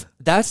 that's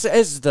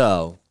as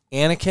though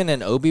Anakin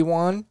and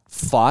Obi-Wan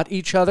fought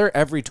each other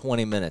every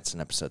 20 minutes in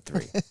episode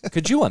 3.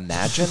 Could you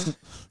imagine?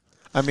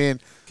 I mean,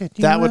 Could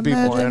you that would be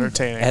more imagine?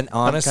 entertaining. And I'm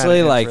honestly, kinda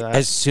in like for that.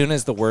 as soon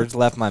as the words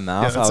left my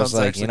mouth, that I was sounds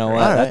like, actually you know great.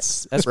 what? All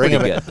right. That's Bring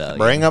pretty 'em good though.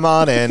 Bring them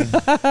on in.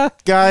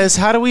 Guys,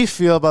 how do we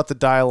feel about the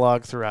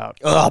dialogue throughout?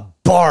 Ugh,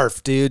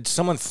 barf, dude.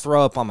 Someone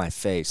throw up on my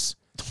face.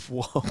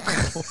 Whoa.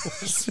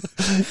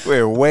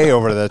 We're way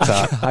over the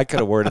top. I could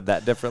have worded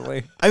that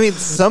differently. I mean,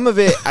 some of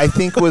it I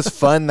think was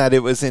fun that it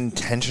was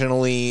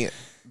intentionally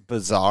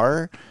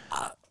bizarre.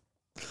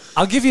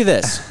 I'll give you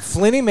this.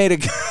 Flinny made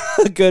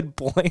a good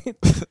point.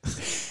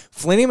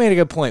 Flinny made a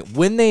good point.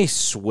 When they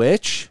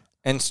switch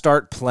and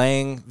start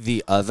playing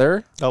the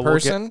other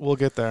person, We'll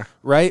get there.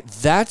 right?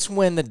 That's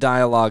when the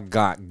dialogue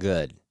got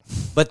good.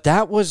 But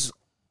that was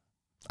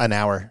An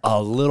hour.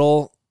 a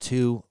little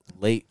too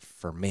late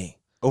for me.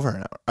 Over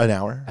an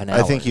hour. An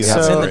I think hour. you Yeah, have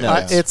it's it in the right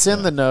notes. now. It's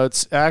in the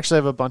notes. I actually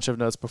have a bunch of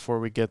notes before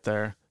we get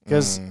there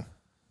because, Mm.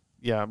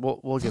 yeah,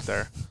 we'll get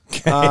there.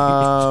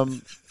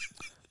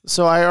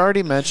 So I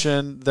already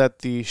mentioned that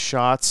the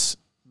shots,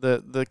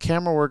 the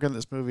camera work in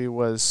this movie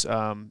was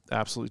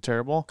absolutely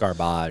terrible.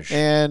 Garbage.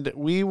 And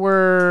we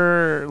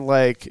were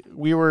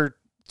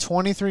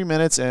 23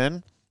 minutes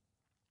in,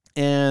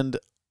 and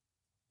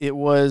it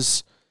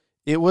was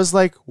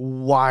like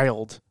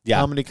wild Yeah.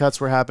 how many cuts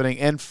were happening.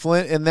 And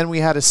then we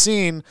had a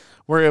scene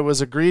where it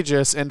was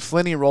egregious, and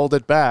Flinny rolled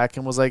it back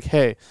and was like,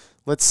 "Hey,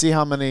 let's see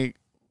how many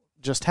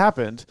just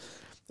happened."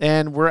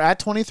 And we're at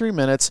 23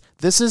 minutes.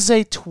 This is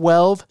a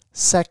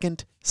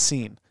 12-second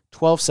scene.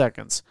 12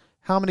 seconds.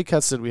 How many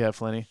cuts did we have,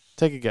 Flinny?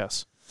 Take a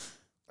guess.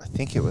 I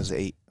think it was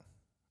 8.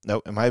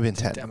 Nope, it might have been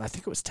 10. Damn, I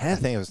think it was I 10.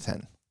 think it was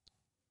 10.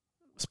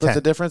 Split 10.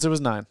 the difference. It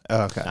was 9.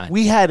 Oh, okay. 9.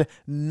 We had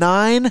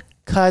 9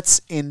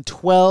 cuts in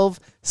 12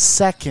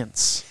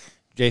 seconds.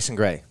 Jason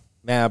Gray,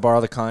 may I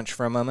borrow the conch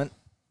for a moment?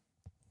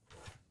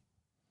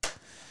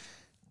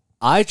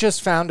 I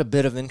just found a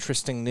bit of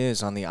interesting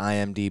news on the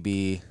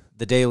IMDb,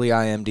 the daily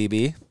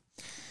IMDb,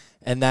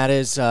 and that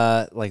is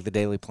like the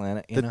Daily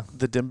Planet, you know,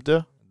 The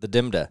Dimda? the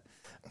Dimda.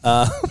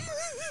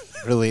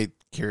 Really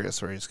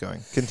curious where he's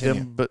going.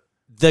 Continue. But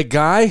The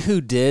guy who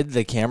did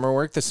the camera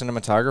work, the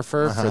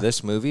cinematographer Uh-huh. for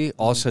this movie,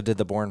 also did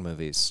the Bourne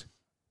movies.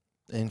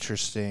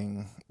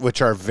 Interesting.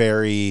 Which are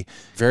very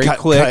Very cut,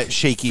 quick, cut,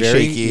 shaky,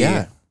 very, shaky.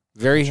 yeah,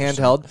 very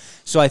handheld.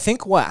 So I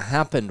think what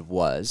happened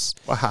was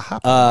What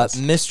happened?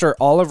 Mr.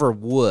 Oliver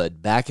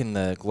Wood, back in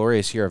the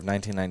glorious year of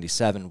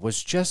 1997,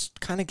 was just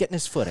kind of getting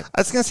his footing.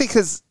 I was going to say,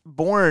 because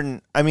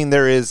Bourne, I mean,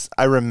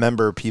 I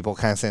remember people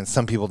kind of saying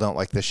some people don't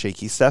like the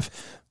shaky stuff,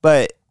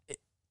 but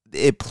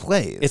it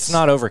plays. It's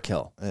not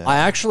overkill. Yeah. I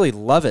actually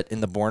love it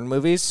in the Bourne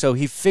movies, so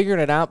he figured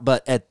it out,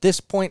 but at this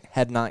point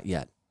had not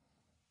yet.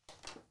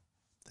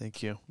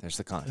 thank you. There's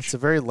the conch. It's a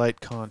very light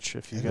conch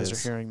if you It guys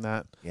is. are hearing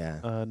that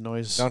Yeah.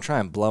 noise. Don't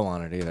try and blow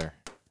on it either.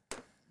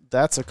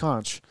 That's a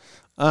conch.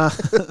 We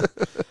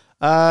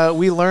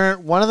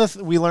learned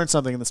we learned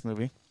something in this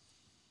movie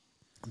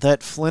that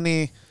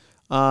Flinny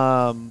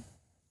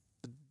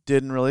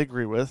didn't really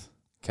agree with,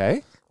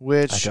 Okay.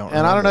 which I don't and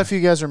I don't know remember. if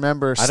you guys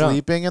remember I don't.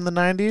 sleeping in the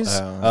 90s.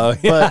 Oh,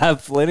 yeah.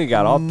 Flinny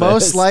got all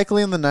Most pissed.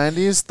 likely in the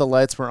 90s, the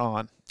lights were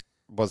on.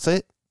 Was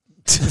it?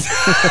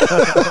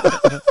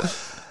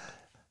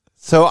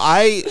 So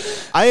I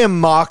am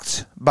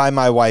mocked by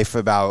my wife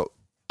about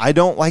I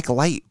don't like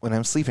light when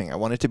I'm sleeping. I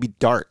want it to be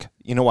dark.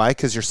 You know why?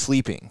 Because you're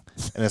sleeping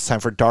and it's time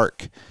for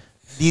dark.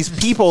 These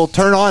people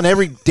turn on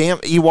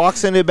he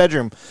walks into a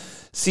bedroom,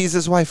 sees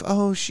his wife.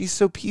 Oh, she's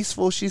so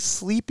peaceful. She's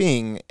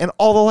sleeping and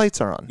all the lights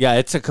are on. Yeah,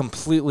 it's a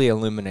completely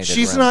illuminated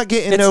She's room. not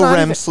getting It's no not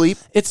REM even- sleep.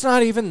 It's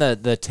not even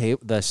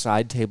the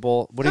side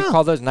table. What do you No.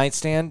 call those?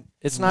 Nightstand?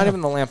 It's not even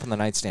the lamp on the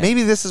nightstand.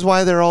 Maybe this is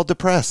why they're all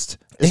depressed.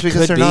 It's It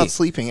because could they're be. not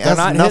sleeping. It They're has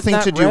not nothing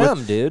hitting to that do REM,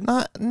 with dude.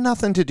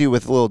 nothing to do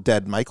with little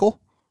dead Michael.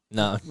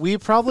 No. We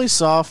probably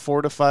saw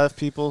 4 to 5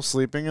 people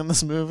sleeping in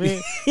this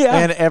movie. Yeah.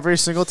 And every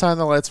single time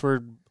the lights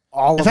were,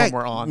 all In of fact, them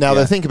were on. now Yeah.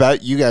 that I think about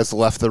it, you guys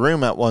left the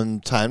room at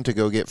one time to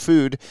go get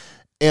food,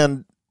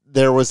 and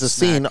there was a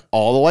scene.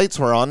 All the lights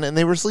were on, and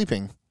they were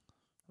sleeping.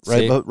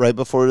 See? Right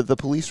before the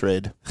police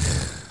raid.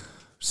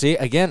 See,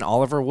 again,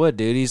 Oliver Wood,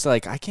 dude. He's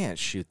like, I can't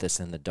shoot this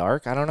in the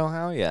dark. I don't know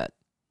how yet.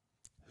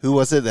 Who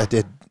was it that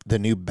did the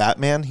new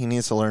Batman? He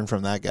needs to learn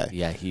from that guy.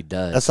 Yeah, he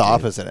does. That's the dude.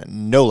 opposite.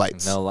 No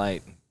lights. No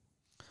light.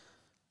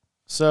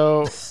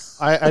 So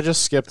I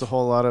just skipped a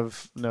whole lot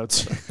of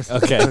notes.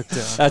 Okay, down.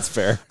 that's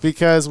fair.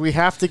 Because we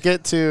have to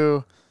get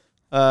to,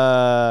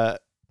 because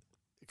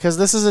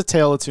this is a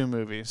tale of two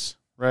movies,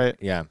 right?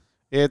 Yeah.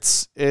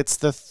 It's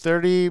the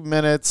 30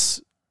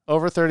 minutes,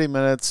 over 30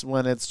 minutes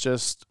when it's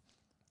just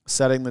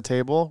setting the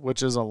table,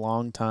 which is a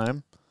long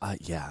time.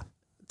 Yeah.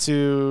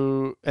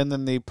 and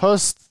then the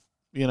post,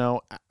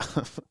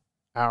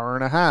 hour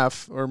and a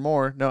half or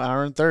more. No,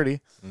 hour and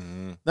 30.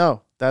 Mm-hmm.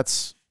 No,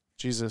 that's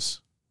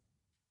Jesus.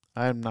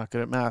 I'm not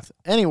good at math.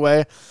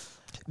 Anyway,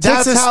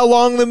 That's takes us- how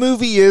long the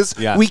movie is.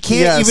 Yeah. We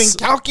can't Yes. even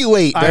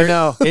calculate. I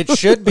know. It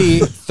should be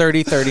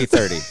 30, 30,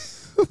 30.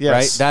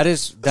 Yes.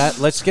 Right?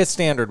 Let's get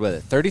standard with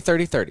it. 30,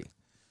 30, 30.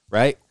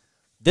 Right?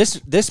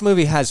 This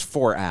movie has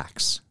 4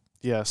 acts,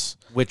 Yes.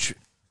 which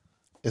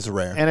It's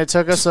rare. And it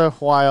took us a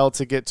while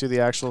to get to the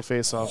actual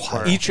face-off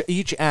part.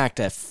 each act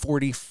at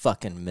 40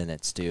 fucking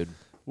minutes, dude.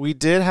 We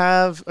did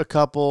have a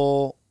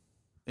couple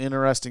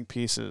interesting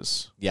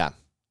pieces, Yeah.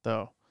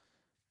 though.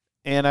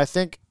 And I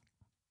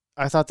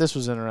thought this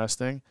was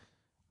interesting,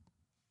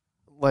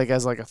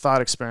 as a thought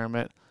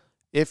experiment.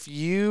 If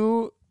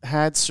you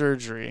had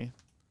surgery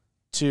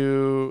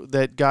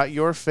that got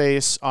your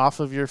face off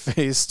of your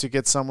face to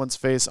get someone's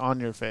face on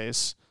your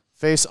face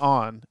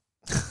on,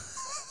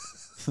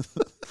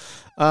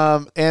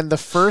 and the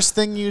first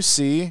thing you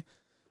see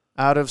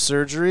out of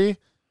surgery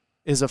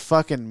is a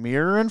fucking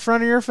mirror in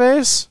front of your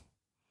face,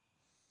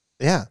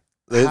 Yeah.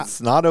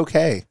 It's not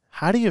okay.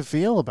 how do you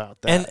feel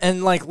about that?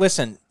 And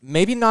listen,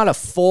 maybe not a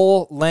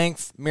full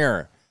length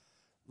mirror.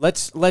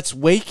 Let's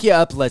wake you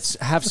up. Let's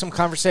have some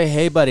conversation.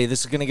 Hey, buddy,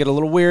 this is gonna get a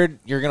little weird.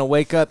 You're gonna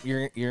wake up.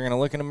 You're gonna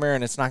look in the mirror,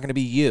 and it's not gonna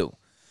be you.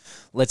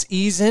 Let's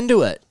ease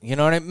into it. You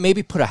know what I mean?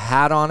 Maybe put a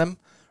hat on him,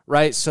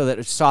 right, so that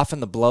it soften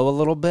the blow a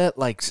little bit.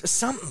 Like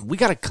something. We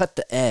gotta cut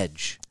the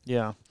edge.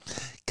 yeah.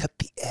 Cut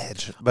the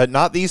edge. But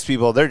not these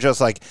people. They're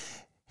just like,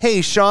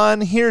 hey, Sean,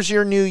 here's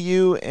your new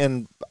you.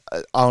 And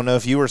I don't know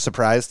if you were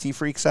surprised. He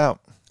freaks out.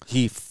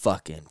 He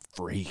fucking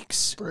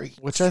freaks.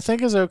 Which I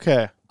think is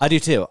okay. I do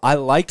too. I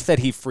liked that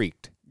he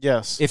freaked.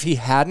 Yes. If he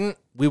hadn't,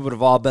 we would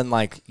have all been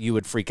like, you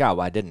would freak out.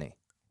 Why didn't he?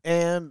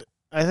 And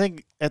I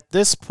think at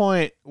this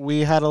point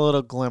we had a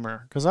little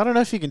glimmer, because I don't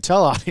know if you can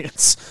tell,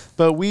 audience,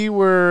 but we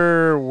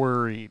were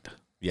worried.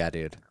 Yeah,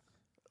 dude.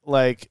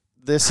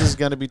 This is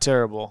going to be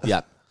terrible.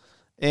 Yeah.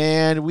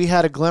 And we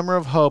had a glimmer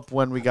of hope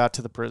when we got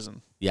to the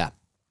prison. Yeah.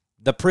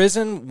 The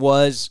prison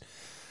was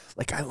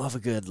I love a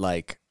good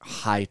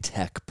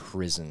high-tech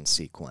prison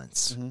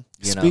sequence. Mm-hmm.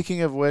 You know?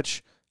 Speaking of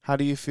which, how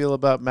do you feel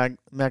about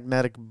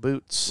magnetic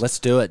boots? Let's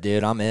do it,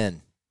 dude. I'm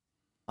in.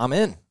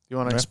 You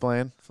want to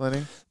explain,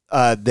 Flinny?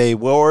 They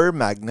wore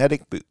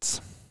magnetic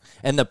boots.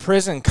 And the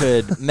prison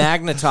could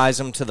magnetize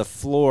them to the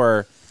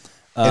floor.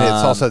 And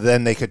it's also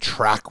then they could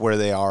track where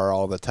they are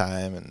all the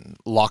time and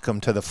lock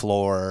them to the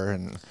floor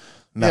and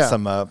mess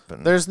them up.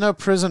 And There's no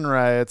prison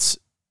riots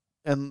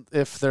and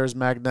if there's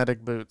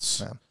magnetic boots.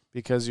 Yeah.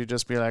 Because you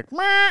just be like,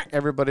 "Meh,"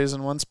 everybody's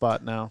in one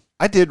spot now.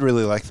 I did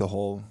really like the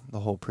whole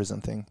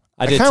prison thing.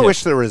 I did kind of too.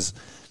 wish there was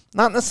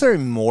not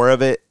necessarily more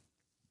of it,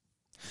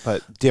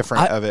 but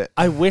different of it.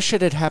 I wish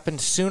it had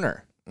happened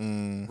sooner.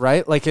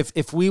 Right?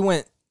 If we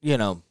went,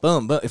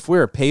 boom, but if we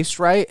were paced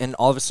right and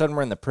all of a sudden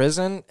we're in the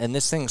prison and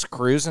this thing's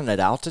cruising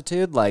at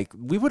altitude,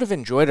 we would have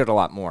enjoyed it a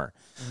lot more.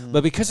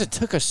 But because it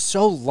took us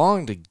so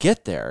long to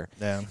get there,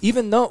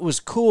 even though it was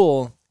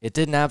cool, it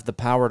didn't have the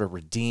power to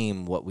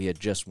redeem what we had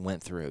just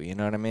went through. You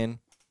know what I mean?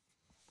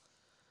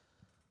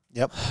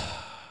 Yep.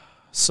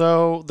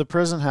 So the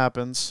prison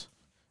happens,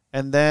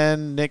 and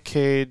then Nick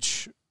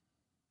Cage,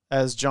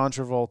 as John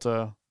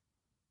Travolta,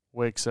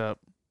 wakes up.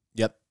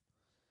 Yep.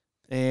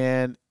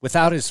 And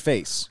Without his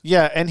face.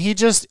 yeah, and he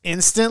just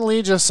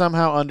instantly just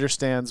somehow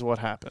understands what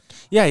happened.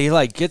 Yeah, he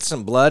gets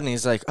some blood and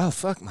he's like, oh,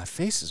 fuck, my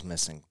face is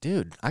missing.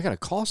 Dude, I got to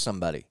call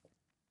somebody.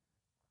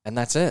 And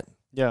that's it.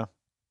 Yeah.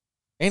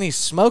 And he's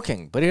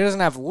smoking, but he doesn't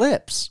have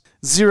lips.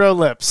 0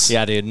 lips.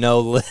 Yeah, dude, no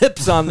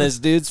lips on this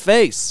dude's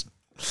face.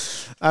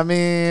 I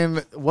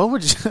mean, what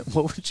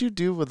would you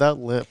do without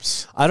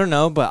lips? I don't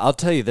know, but I'll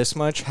tell you this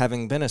much.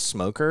 Having been a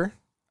smoker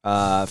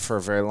for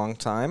a very long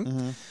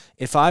time,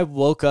 if I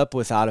woke up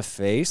without a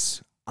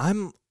face,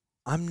 I'm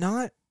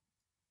not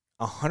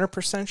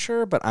 100%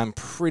 sure, but I'm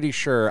pretty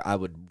sure I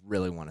would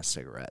really want a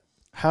cigarette.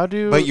 But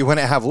you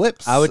wouldn't have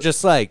lips. I would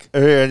just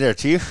there,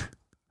 Chief.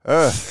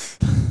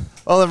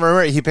 Well, then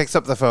remember, he picks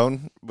up the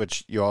phone,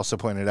 which you also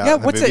pointed out. yeah,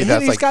 in the what's movie. it?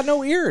 That's He's got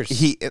no ears.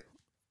 They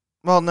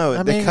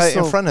cut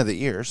in front of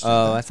the ears.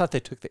 Oh, I thought they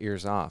took the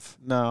ears off.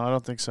 No, I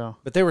don't think so.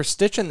 But they were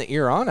stitching the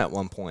ear on at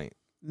one point.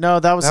 No,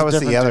 that was a the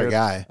different other dude.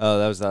 guy. Oh,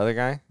 that was the other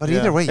guy? But Yeah.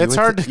 either way, it's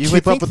hard to you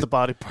keep would up with the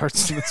body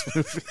parts in this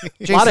movie.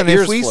 Jason, lot of if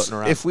ears we floating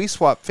around. if we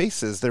swap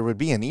faces, there would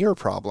be an ear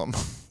problem.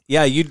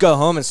 Yeah, you'd go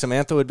home and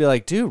Samantha would be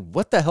like, dude,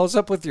 what the hell's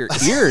up with your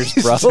ears,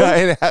 bro?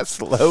 Giant ass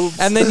lobes.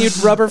 And then you'd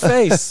rub her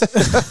face.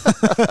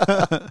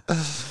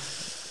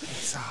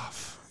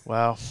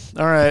 Wow.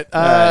 All right.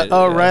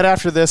 Right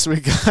after this,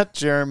 we got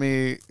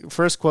Jeremy.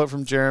 First quote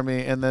from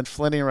Jeremy, and then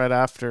Flinny right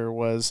after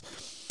was,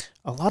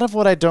 a lot of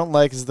what I don't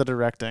like is the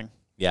directing.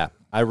 Yeah,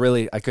 I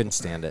couldn't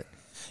stand it.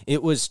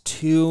 It was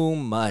too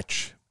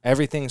much.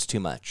 Everything's too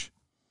much.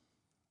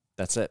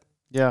 That's it.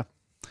 Yeah.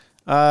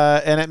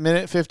 And at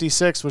minute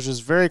 56, which is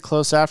very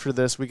close after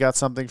this, we got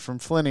something from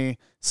Flinny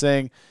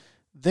saying,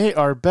 they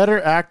are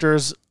better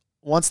actors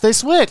once they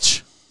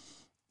switch.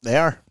 They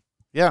are.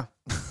 Yeah.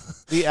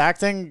 The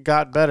acting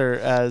got better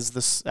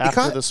as after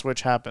got- the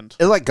switch happened.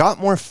 It like got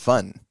more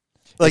fun.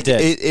 Like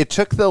did. it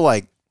took the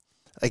like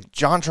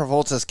John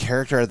Travolta's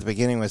character at the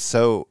beginning was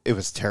it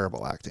was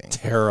terrible acting.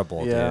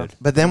 Terrible, Yeah. dude.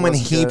 But then It when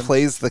wasn't he good.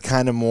 plays the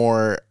kind of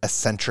more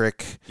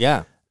eccentric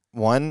Yeah.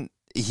 one,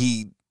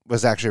 he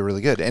was actually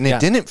really good, and Yeah. it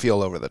didn't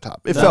feel over the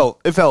top. It No.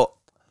 felt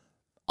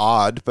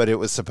odd, but it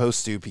was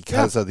supposed to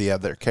because of the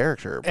other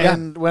character.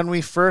 And when we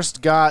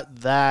first got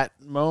that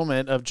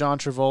moment of John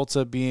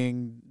Travolta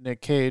being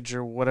Nick Cage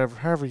or whatever,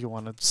 however you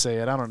want to say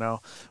it, I don't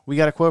know. We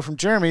got a quote from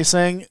Jeremy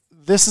saying,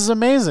 "This is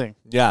amazing."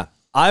 Yeah.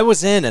 I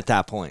was in at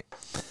that point.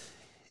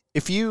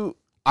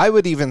 I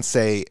would even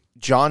say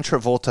John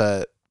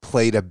Travolta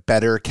played a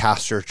better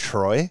Castor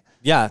Troy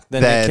Yeah.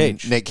 Then than Nick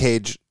Cage. Nick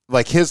Cage.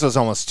 Like his was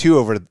almost too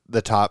over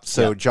the top,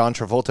 so Yeah. John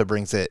Travolta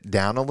brings it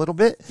down a little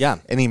bit. Yeah.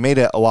 And he made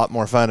it a lot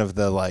more fun of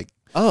the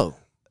Oh.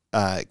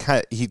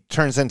 he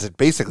turns into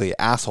basically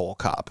asshole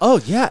cop. Oh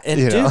yeah, and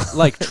You dude, know?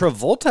 like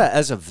Travolta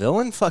as a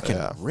villain, fucking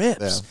Yeah,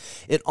 rips.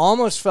 It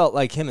almost felt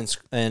like him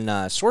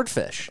in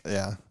Swordfish,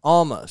 Yeah,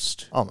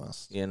 almost.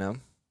 almost. You know?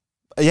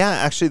 Yeah,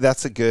 actually,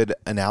 that's a good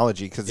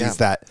analogy because Yeah. he's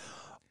that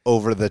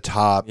over the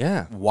top,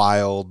 Yeah.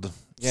 wild,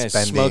 Yeah,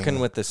 spending. smoking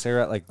with the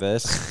cigarette like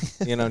this.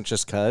 You know,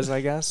 just cause I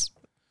guess.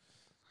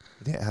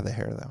 He didn't have the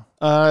hair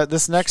though.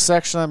 This next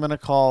section I'm going to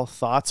call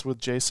Thoughts with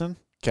Jason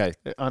Okay,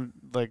 on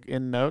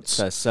in notes.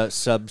 it's a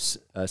sub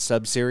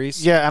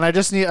series. Yeah, and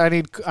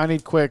I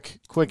need quick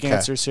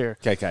answers here.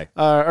 Okay.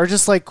 Or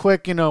just like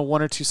quick, 1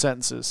 or 2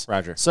 sentences.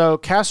 Roger. So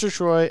Castor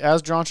Troy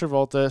as John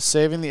Travolta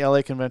saving the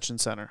LA Convention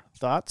Center.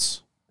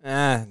 Thoughts?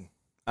 I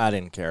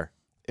didn't care.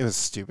 It was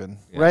stupid.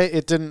 Yeah. Right?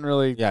 It didn't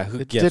really. Yeah, who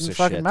It gives didn't a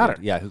fucking shit, matter.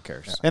 dude? Yeah, who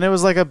cares? And it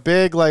was like a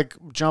big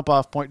jump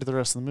off point to the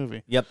rest of the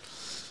movie. Yep.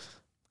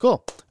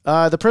 Cool.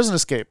 The prison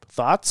escape.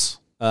 Thoughts?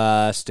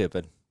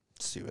 Stupid.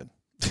 Stupid.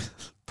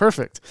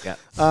 Perfect. Yeah.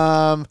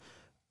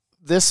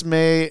 This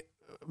may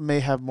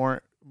have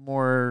more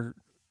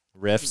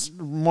Riffs.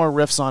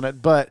 riffs on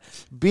it, but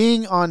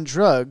being on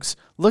drugs,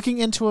 looking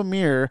into a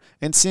mirror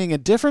and seeing a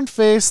different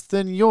face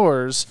than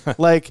yours,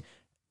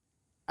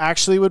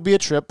 actually would be a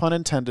trip, pun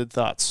intended.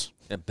 Thoughts?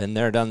 I've been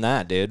there, done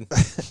that, dude.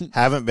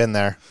 Haven't been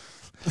there.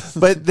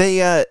 But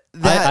they I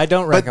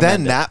don't But then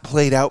recommend it. that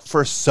played out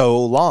for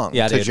so long.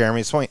 Yeah, to dude.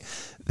 Jeremy's point,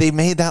 they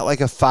made that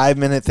like a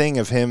 5-minute thing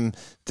of him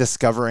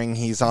discovering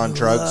he's on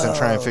drugs and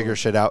trying to figure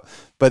shit out.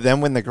 But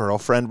then when the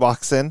girlfriend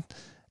walks in,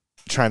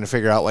 trying to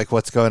figure out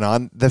what's going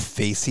on, the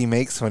face he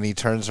makes when he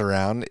turns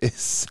around is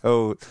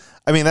so.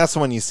 I mean, that's the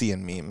one you see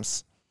in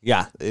memes.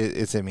 Yeah.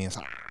 It's in memes.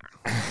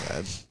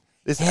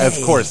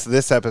 Of course,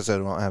 this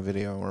episode won't have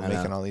video. We're I know.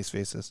 making all these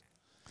faces.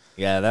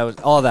 Yeah, that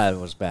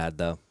was bad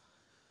though.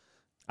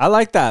 I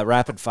like that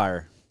rapid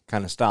fire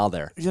kind of style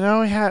there. We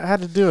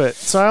had to do it.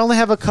 So I only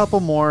have a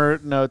couple more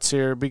notes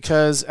here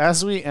because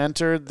as we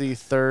entered the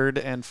 3rd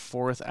and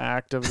 4th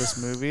act of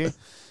this movie, it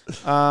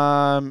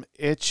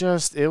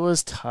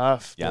was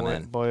tough. Yeah,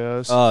 man.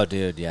 Boyos. Oh,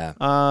 dude, yeah.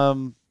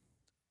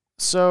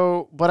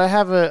 But I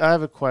have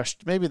a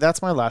question. Maybe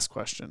that's my last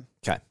question.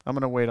 Okay. I'm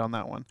gonna wait on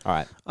that one. All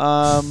right.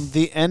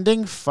 The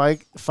ending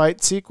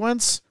fight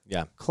sequence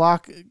Yeah.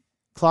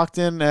 clocked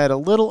in at a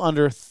little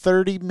under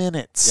 30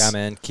 minutes. Yeah,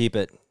 man. Keep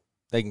it.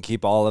 They can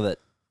keep all of it.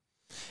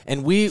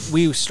 And we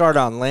start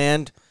on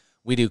land.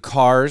 We do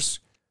cars.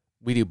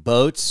 We do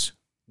boats.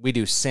 We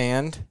do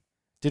sand.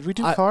 Did we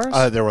do I-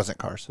 cars? There wasn't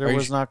cars. There are you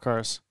was sh- not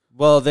cars.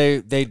 Well,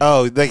 they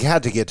Oh, they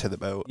had to get to the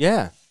boat.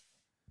 yeah.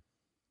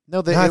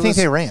 No, No, I think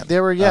they ran.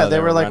 They were Oh, they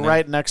were running.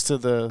 right next to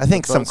the. I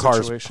think the some boat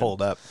cars situation.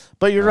 pulled up.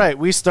 But you're right.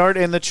 We start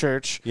in the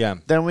church. Yeah.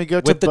 Then we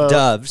go to With the boat.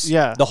 doves.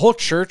 Yeah. The whole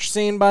church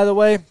scene, by the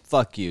way,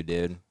 fuck you,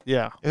 dude.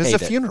 Yeah. It was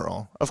Hate a it.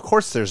 funeral. Of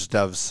course, there's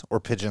doves or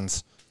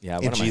pigeons. Yeah,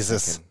 In what am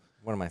Jesus. I thinking?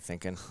 What am I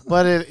thinking?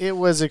 But it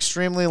was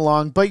extremely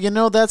long. But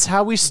that's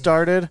how we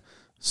started.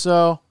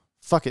 So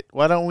fuck it.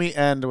 Why don't we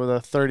end with a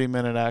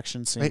 30-minute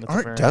action scene? Wait, at the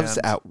aren't very doves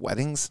end? at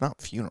weddings,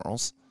 not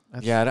funerals?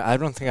 Yeah, I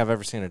don't think I've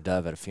ever seen a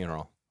dove at a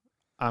funeral.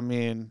 I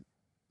mean,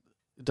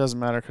 it doesn't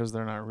matter because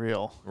they're not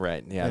real.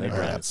 Right. Yeah, they're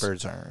Anyway. birds.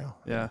 Birds aren't real.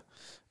 Yeah.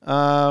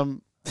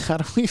 How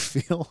do we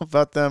feel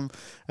about them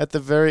at the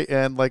very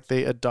end? Like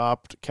they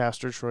adopt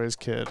Castor Troy's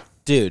kid.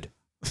 Dude.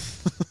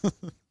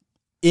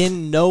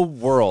 In no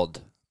world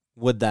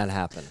would that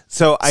happen.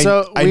 So I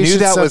we knew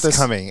should that set was this-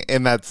 coming,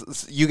 and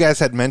that's you guys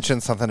had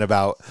mentioned something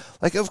about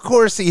of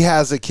course he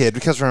has a kid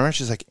because remember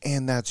she's like,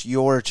 and that's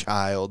your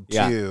child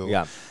Yeah. too.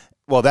 Yeah.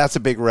 Well, that's a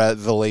big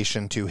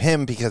revelation to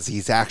him because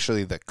he's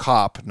actually the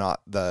cop,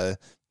 not the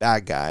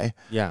bad guy.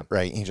 Yeah.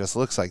 Right? He just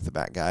looks like the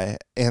bad guy,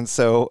 and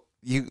so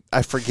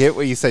I forget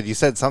what you said. You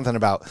said something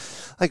about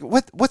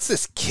what's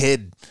this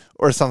kid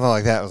or something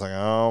like that. I was like,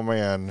 oh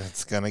man,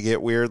 it's gonna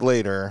get weird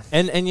later.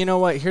 And you know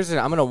what? Here's it.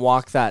 I'm gonna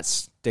walk that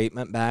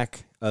statement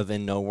back of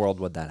in no world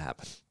would that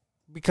happen,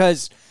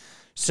 because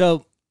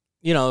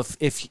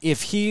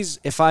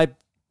if I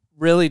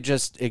really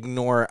just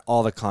ignore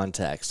all the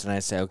context and I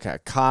say, okay, a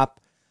cop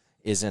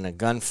is in a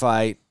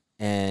gunfight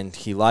and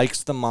he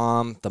likes the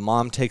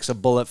mom takes a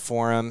bullet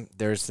for him.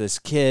 There's this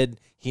kid.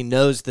 He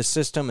knows the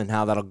system and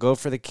how that'll go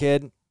for the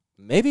kid.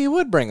 maybe you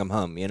would bring him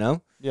home, you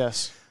know?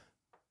 Yes.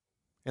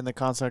 In the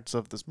context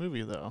of this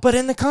movie, though. But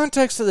in the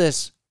context of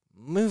this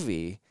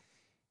movie,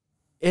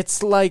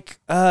 it's like,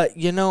 I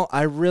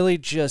really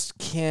just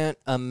can't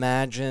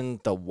imagine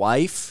the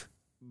wife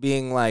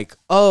being like,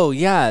 oh,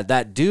 yeah,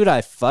 that dude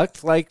I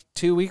fucked like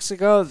 2 weeks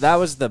ago, that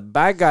was the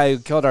bad guy who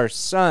killed our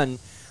son.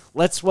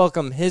 Let's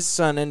welcome his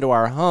son into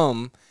our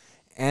home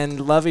and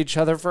love each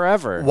other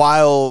forever.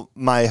 While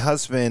my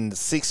husband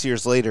 6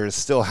 years later is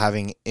still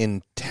having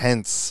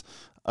intense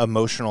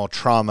emotional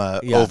trauma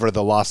over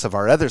the loss of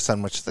our other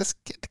son, which this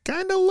kid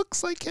kind of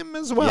looks like him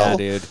as well. Yeah,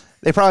 dude.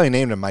 They probably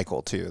named him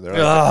Michael too. They're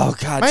like, Oh,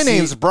 God. my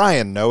name's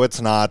Brian. No, it's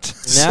not.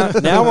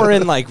 Now we're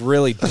in like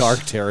really dark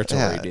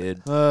territory,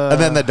 dude. And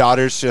then the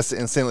daughter's just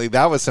instantly,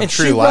 that was some And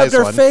True she Lies rubbed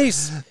her one.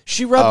 face.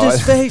 She rubbed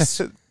his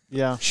face.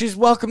 Yeah. She's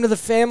welcome to the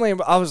family.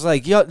 I was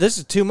like, yo, this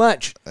is too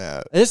much.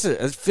 Yeah.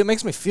 It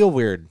makes me feel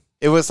weird.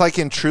 It was like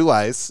in True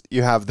Lies,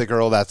 you have the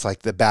girl that's like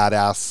the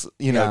badass,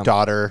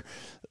 daughter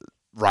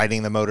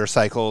riding the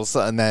motorcycles,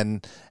 and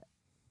then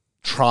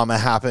trauma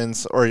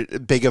happens or a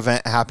big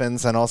event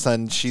happens, and all of a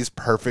sudden she's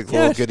perfect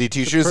little goody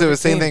two shoes. It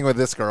was the same thing with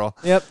this girl.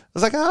 Yep. I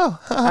was like,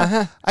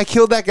 I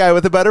killed that guy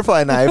with a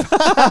butterfly knife.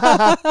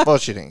 Well,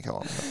 she didn't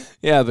kill him.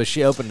 Yeah, but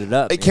she opened it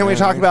up. Can we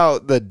talk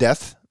about the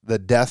death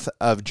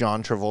of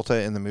John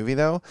Travolta in the movie,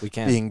 though? We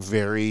can. Being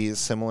very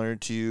similar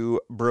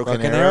to Broken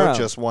Broken Arrow, Arrow.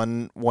 just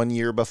one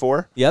year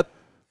before. Yep.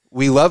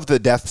 We love the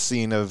death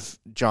scene of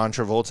John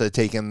Travolta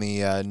taking the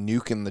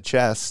nuke in the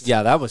chest.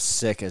 Yeah, that was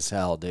sick as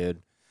hell,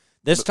 dude.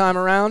 This time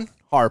around,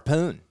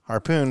 harpoon. But he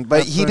Harpoon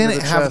to didn't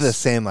the have chest. the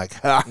same, like,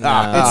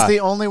 It's the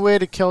only way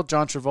to kill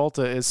John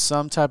Travolta is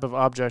some type of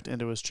object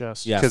into his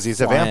chest. Yeah, 'Cause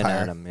he's a flying vampire.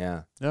 at him,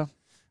 yeah. Yeah.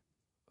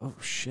 Oh,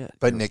 shit.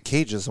 But Nick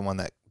Cage is the one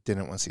that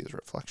didn't want to see his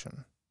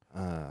reflection.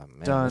 Man,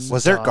 Done. this-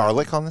 Was there Done.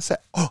 garlic on the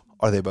set? Oh,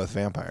 are they both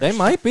vampires? They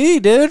might be,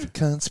 dude.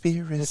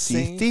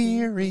 Conspiracy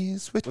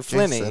theories with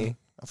Flinny. Jason.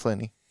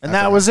 Flinny. And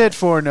that was it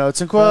for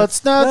Notes and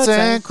Quotes. Notes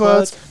and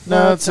Quotes.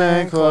 Notes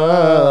and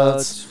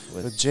Quotes.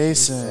 With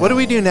Jason. What do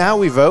we do now?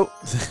 We vote?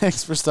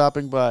 Thanks for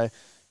stopping by.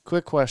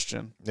 Quick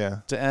question Yeah.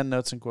 to end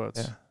Notes and Quotes.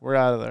 Yeah. We're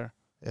out of there.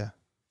 Yeah.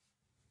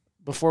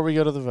 Before we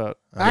go to the vote.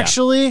 Yeah.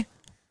 Actually,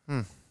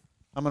 Hmm.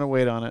 I'm going to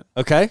wait on it.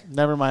 Okay.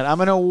 Never mind. I'm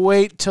going to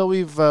wait till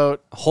we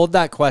vote. Hold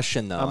that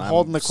question, though. I'm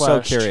holding the so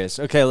question. curious.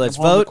 Okay, let's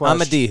I'm holding vote. the I'm a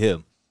question.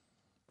 D-Who.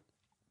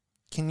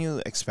 Can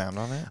you expound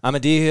on it? I'm a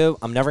D-Who.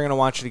 I'm never going to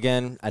watch it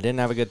again. I didn't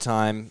have a good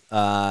time.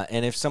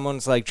 And if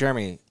someone's like,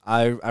 Jeremy,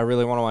 I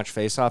really want to watch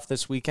Face Off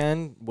this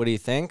weekend, what do you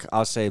think?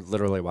 I'll say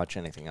literally watch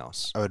anything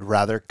else. I would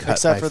rather cut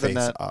Except my for the face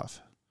net. off.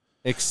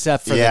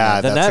 Except for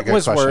Yeah, the net. The that's a net good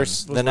was question.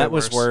 worse. Was The net way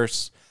was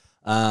worse.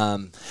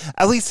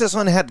 At least this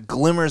one had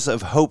glimmers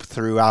of hope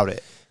throughout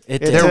it. It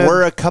It did. There did.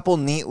 were a couple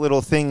neat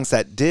little things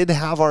that did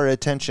have our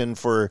attention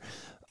for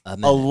A a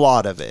minute.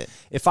 lot of it.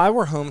 If I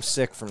were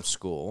homesick from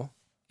school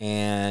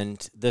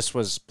and this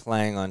was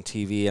playing on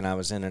TV and I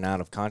was in and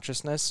out of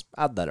consciousness,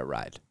 I'd let it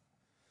ride.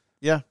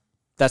 Yeah.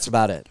 That's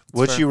about it.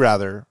 Would fair. you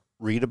rather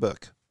read a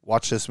book,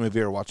 watch this movie,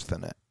 or watch the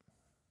net?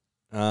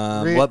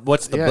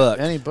 What's the book?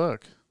 Any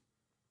book.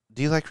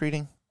 Do you like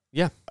reading?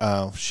 Yeah.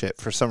 Oh, shit.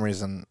 For some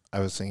reason, I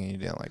was thinking you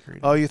didn't like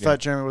reading. Oh, you thought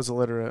Jeremy was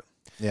illiterate.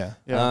 Yeah.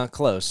 Yeah.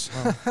 Close.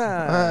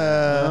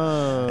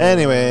 Oh.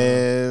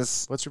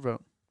 Anyways, What's your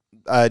vote?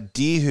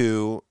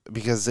 D-Who,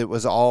 because it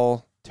was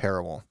all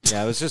terrible.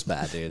 Yeah, it was just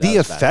bad, dude. The That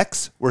was bad.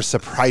 effects were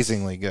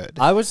surprisingly good.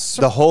 I was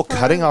The whole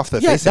cutting off the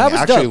Yeah, face that thing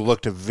was actually dope.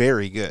 looked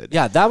very good.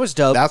 Yeah, that was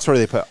dope. That's where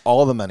they put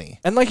all the money.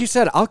 And like you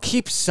said, I'll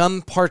keep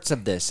some parts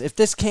of this. If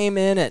this came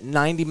in at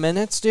 90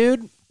 minutes,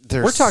 dude,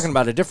 There's we're talking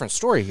about a different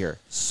story here.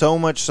 so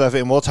much stuff,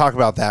 and we'll talk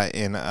about that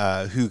in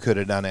Who Could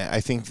Have Done It.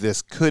 I think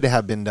this could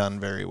have been done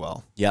very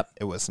well. Yep.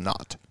 It was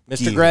not. Mr.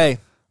 D-Who. Gray.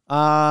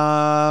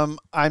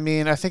 I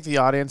mean, I think the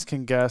audience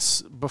can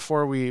guess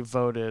before we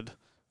voted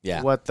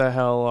Yeah. what the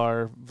hell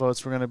our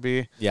votes were going to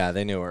be. Yeah,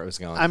 they knew where it was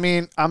going. I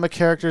mean, I'm a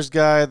characters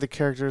guy. The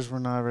characters were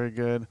not very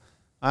good.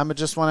 I'm a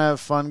just want to have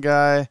fun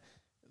guy.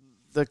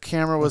 The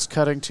camera was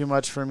cutting too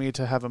much for me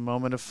to have a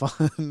moment of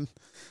fun.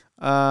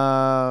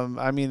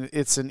 I mean,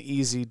 it's an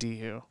easy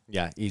D-Who.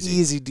 yeah, easy.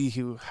 Easy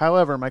D-Who.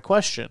 However, my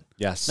question,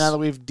 Yes. now that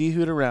we've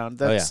D-Who'd around,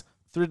 that's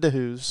 3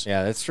 D-Who's.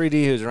 Yeah, that's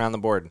 3D who's around the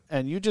board.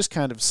 And you just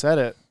kind of said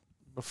it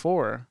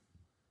before.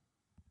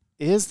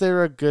 Is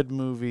there a good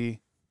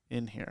movie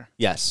in here?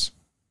 Yes.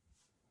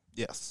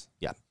 Yes.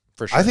 Yeah,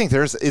 for sure. I think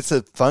it's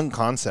a fun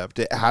concept.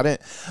 It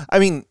hadn't, I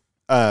mean,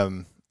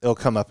 it'll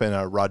come up in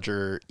a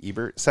Roger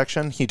Ebert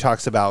section. He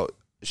talks about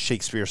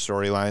Shakespeare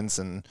storylines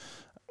and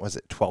was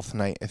it Twelfth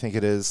Night? I think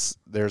it is.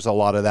 There's a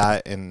lot of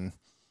that and,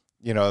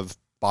 of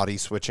body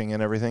switching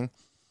and everything.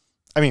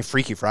 I mean,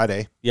 Freaky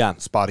Friday. Yeah.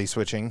 It's body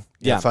switching.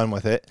 Yeah. Have fun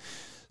with it.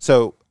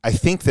 So I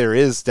think there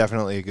is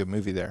definitely a good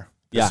movie there.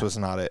 This Yeah. was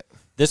not it.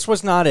 This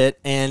was not it,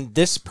 and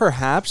this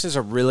perhaps is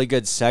a really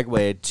good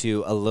segue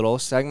to a little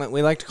segment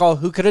we like to call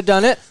Who Could Have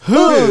Done It?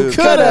 Who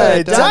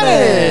coulda done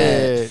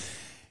it?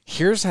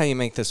 Here's how you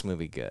make this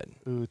movie good.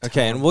 Ooh,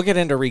 Okay, and we'll get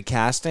into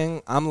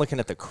recasting. I'm looking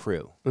at the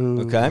crew.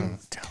 Ooh. Okay?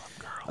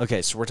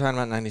 Okay, so we're talking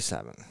about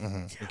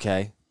 97.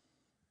 Okay?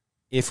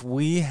 if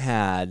we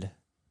had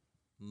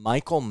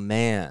Michael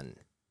Mann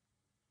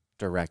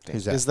directing.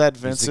 Who's that? Is that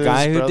He's Vince's the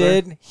guy who brother?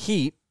 did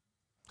Heat,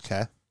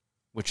 Okay.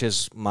 which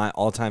is my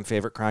all-time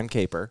favorite crime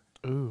caper.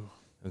 Ooh,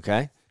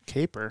 Okay?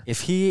 caper.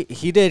 If he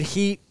did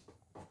Heat,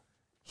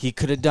 he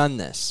could have done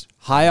this.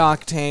 High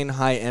octane,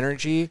 high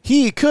energy.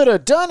 He could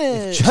have done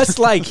it. Just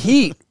like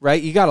Heat,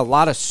 right? You got a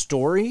lot of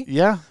story,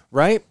 Yeah.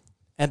 right?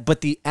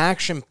 But the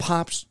action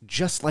pops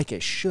just like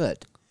it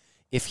should.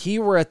 If he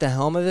were at the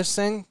helm of this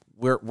thing,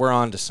 we're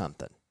on to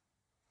something.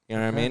 You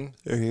know what I mean?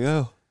 There you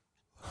go.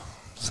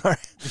 Sorry.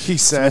 He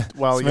said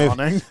while maybe-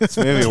 yawning. This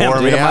movie Damn,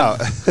 wore dude, me I'm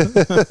out. I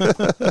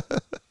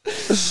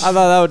thought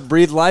that would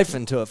breathe life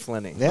into it,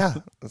 Flinny. Yeah,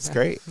 that's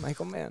great.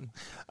 Michael Mann.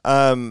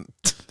 I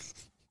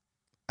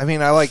mean,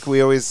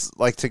 we always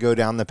like to go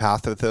down the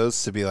path with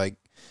those to be like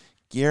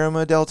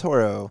Guillermo del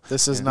Toro.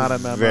 This is not a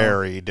memo.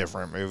 Very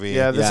different movie.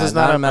 Yeah, this Yeah, is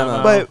not not a a memo.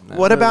 memo. But No.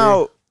 what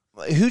about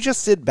who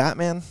just did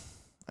Batman?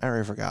 I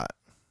already forgot.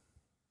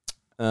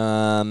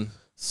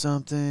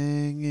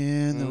 Something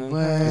in the Mhm.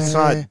 way. It's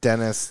not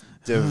Dennis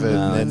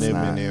No, it's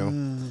not.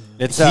 Divilenu.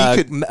 It's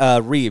He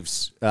could-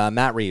 Reeves,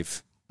 Matt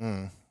Reeve.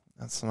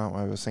 That's not what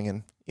I was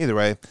thinking. Either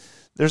way,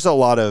 there's a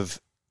lot of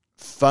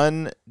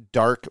fun,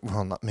 dark,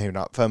 well, maybe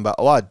not fun, but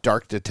a lot of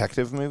dark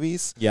detective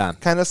movies Yeah.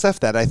 kind of stuff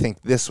that I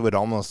think this would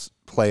almost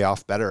play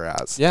off better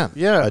as. Yeah.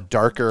 Yeah, A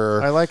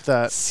darker, I like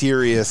that.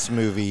 serious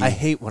movie. I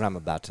hate what I'm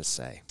about to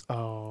say,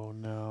 Oh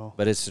no.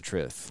 but it's the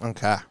truth.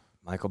 Okay.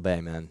 Michael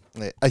Bay, man.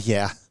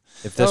 Yeah.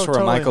 If this Oh, were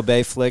totally. a Michael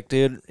Bay flick,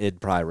 dude,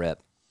 it'd probably rip.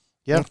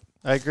 Yep,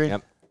 I agree.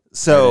 Yep.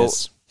 So There it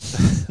is.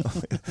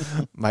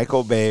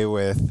 Michael Bay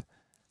with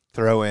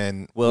throw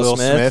in Will Will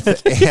Smith.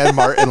 Smith and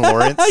Martin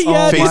Lawrence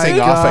Yeah, facing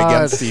my off God.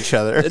 against each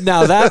other.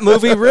 Now that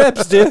movie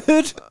rips,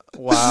 dude.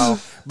 Wow.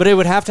 But it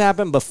would have to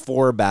happen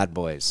before Bad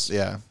Boys.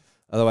 Yeah.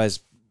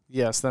 Otherwise,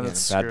 Yes, then yeah,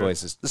 it's Bad screwed.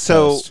 Boys is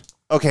So, toast.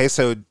 okay,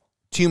 so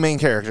two main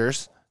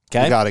characters.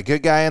 Okay. We got a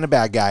good guy and a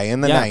bad guy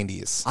in the Yeah.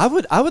 90s. I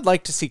would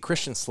like to see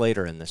Christian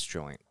Slater in this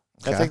joint.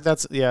 I think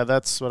that's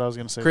what I was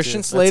gonna say. Christian too.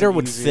 That's Slater an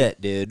would easy- fit,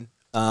 dude.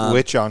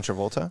 With John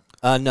Travolta.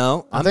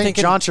 No, I I'm think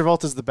thinking John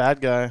Travolta's the bad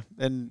guy,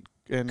 and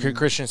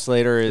Christian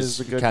Slater is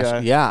the good Cash- guy.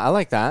 Yeah, I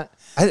like that.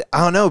 I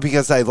don't know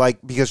because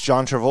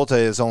John Travolta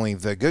is only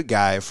the good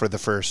guy for the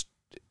first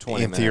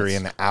 20 in theory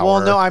minutes. an hour.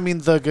 well, no, I mean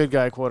the good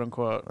guy, quote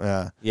unquote,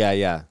 Yeah,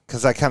 Yeah.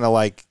 because I kind of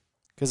like.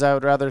 because I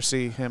would rather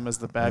see him as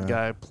the bad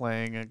guy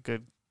playing a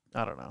good.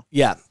 I don't know.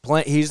 Yeah,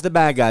 he's the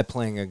bad guy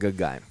playing a good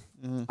guy.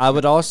 Mhm. I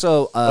would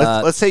also,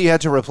 Let's say you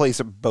had to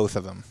replace both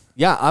of them.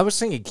 yeah, I was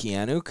thinking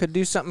Keanu could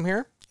do something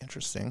here.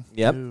 Interesting.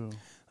 Yep. Ooh.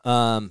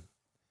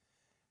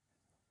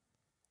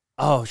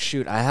 Oh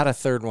shoot, I had a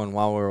third one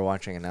while we were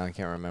watching it. Now I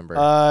can't remember.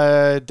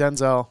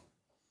 Denzel.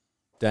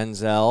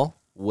 Denzel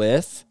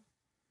with.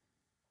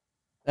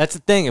 That's the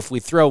thing. If we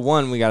throw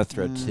one, we got to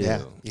throw two.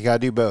 Yeah, you gotta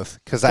do both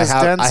because I 'Cause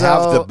have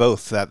Denzel- the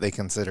both that they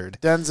considered.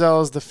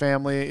 Denzel is the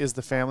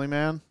family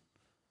man,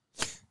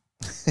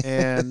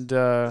 and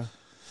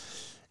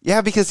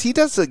Yeah, because he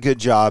does a good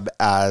job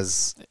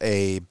as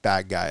a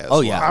bad guy. As Oh,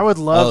 well. yeah. I would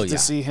love Oh, to yeah.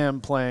 see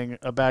him playing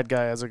a bad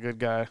guy as a good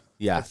guy.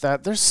 Yeah. If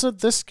that this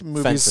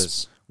movie's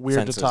Fences. weird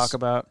Fences. to talk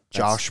about.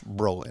 Josh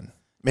Brolin.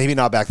 Maybe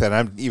not back then.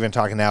 I'm even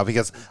talking now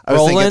because I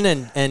was Brolin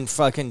thinking, and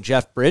fucking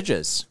Jeff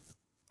Bridges.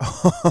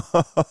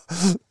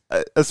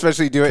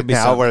 especially do it Could be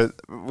now something.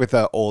 where with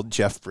old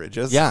Jeff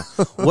Bridges. Yeah.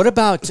 What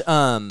about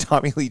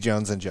Tommy Lee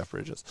Jones and Jeff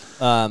Bridges.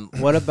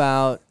 what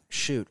about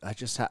shoot? I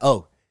just had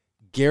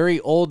Gary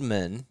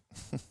Oldman,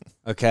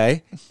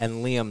 okay,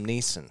 and Liam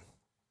Neeson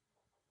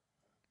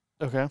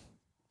Okay,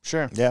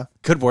 sure. Yeah.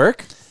 could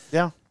work.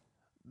 Yeah.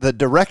 The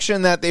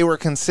direction that they were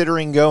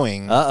considering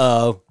going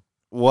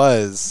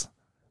was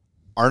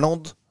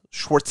Arnold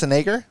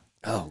Schwarzenegger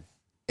Oh,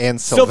 and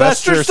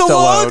Sylvester Sylvester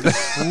Stallone?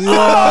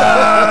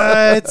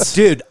 Stallone. what,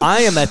 dude?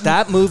 I am at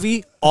that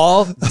movie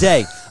all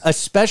day,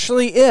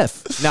 especially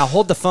if. Now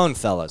hold the phone,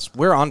 fellas.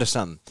 We're onto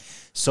something.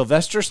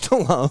 Sylvester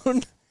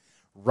Stallone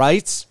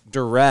writes,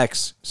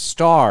 directs,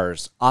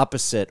 stars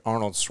opposite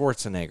Arnold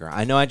Schwarzenegger.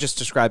 I know I just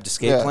described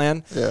Escape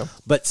Plan, yeah.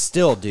 but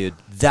still, dude,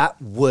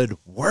 that would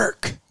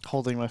work.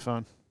 Holding my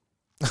phone.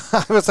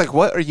 I was like,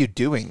 what are you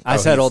doing? I Oh,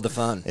 said he's- hold the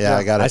phone. Yeah,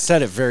 I got it. I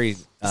said it very.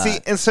 See,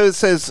 and so it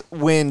says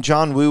when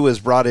John Woo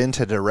was brought in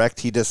to direct,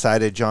 he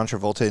decided John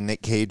Travolta and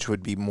Nick Cage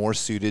would be more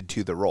suited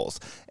to the roles.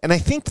 And I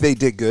think they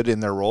did good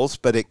in their roles,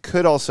 but it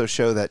could also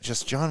show that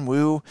just John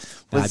Woo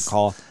bad was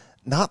call.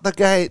 not the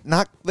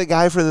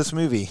guy for this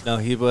movie. No,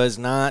 he was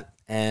not,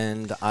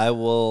 and I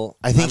will.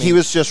 I think he mean,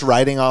 was just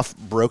riding off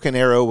Broken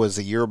Arrow was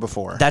a year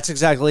before. That's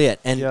exactly it.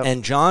 And Yep.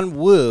 and John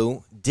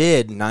Woo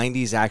did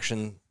 90s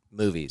action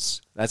movies.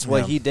 That's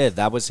what he did.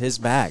 That was his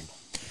bag.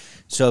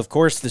 So of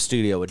course the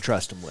studio would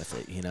trust him with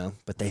it,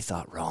 but they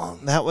thought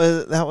wrong. That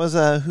was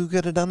who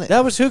could have done it?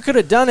 That was who could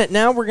have done it.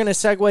 Now we're going to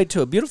segue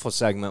to a beautiful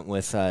segment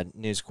with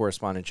news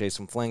correspondent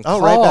Jason Flynn.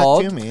 Oh, right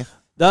called back to me.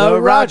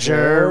 The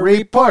Roger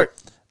Report.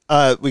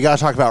 We got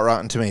to talk about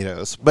Rotten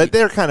Tomatoes, but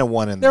they're kind of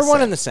one in the They're same.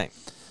 one and the same.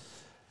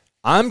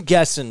 I'm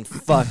guessing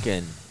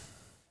fucking.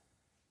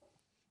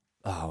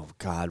 Oh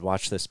God!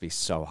 Watch this be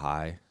so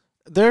high.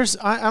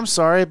 I'm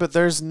sorry, but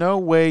there's no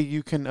way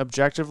you can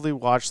objectively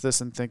watch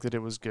this and think that it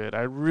was good.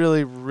 I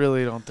really,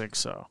 really don't think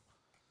so.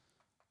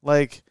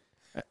 Like,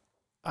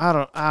 I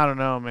don't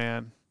know,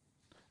 man.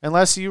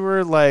 Unless you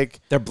were like,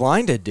 They're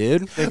blinded,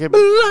 dude.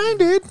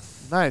 Blinded.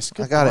 nice,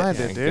 good I got it.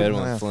 blinded, Yeah, dude. good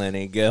one, Yeah.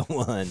 Flinny. Good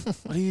one.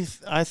 What do you?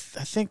 I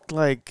think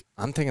like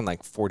I'm thinking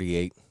like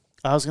 48,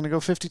 I was gonna go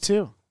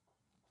 52.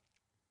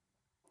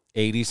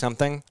 80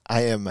 something.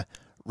 I am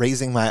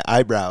raising my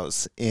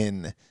eyebrows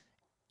in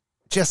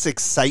just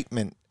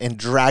excitement and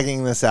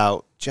dragging this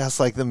out, just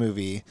like the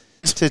movie,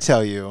 to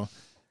tell you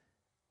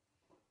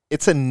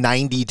it's a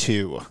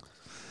 92.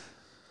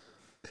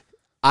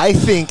 I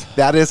think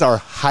that is our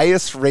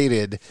highest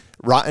rated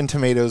Rotten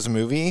Tomatoes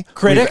movie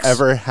Critics? we've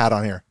ever had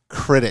on here.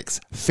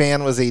 Critics.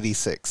 Fan was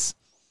 86.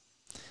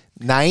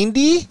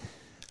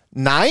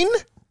 99?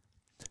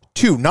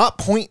 2, not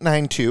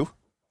 0.92.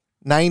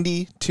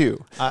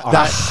 92. The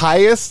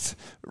highest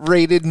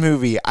rated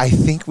movie I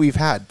think we've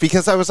had.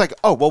 Because I was like,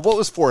 oh, well, what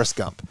was Forrest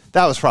Gump?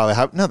 That was probably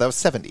no, that was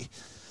 70.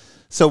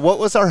 So what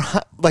was our,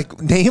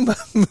 name a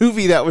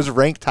movie that was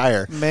ranked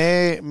higher?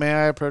 May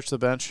I approach the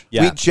bench,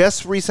 Yeah. We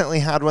just recently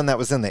had one that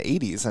was in the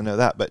 80s. I know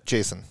that, but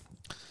Jason.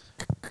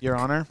 Your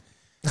Honor?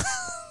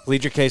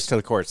 Plead your case to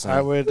the court, son.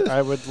 I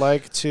would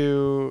like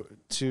to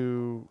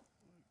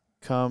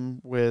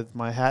come with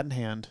my hat in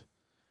hand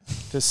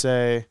to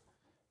say,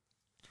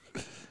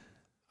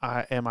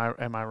 am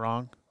I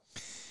wrong?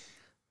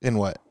 In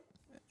what?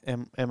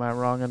 Am I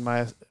wrong in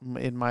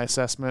my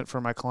assessment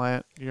for my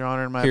client, Your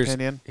Honor? In my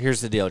opinion,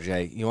 Here's the deal,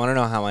 Jay. You want to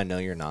know how I know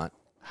you're not?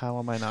 how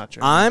am I not,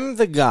 Your Honor? I'm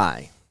the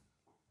guy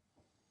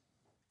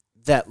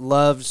that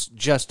loves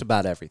just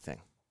about everything.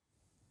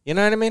 You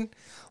know what I mean?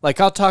 Like,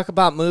 I'll talk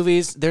about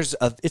movies.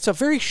 It's a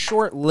very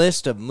short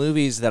list of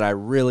movies that I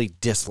really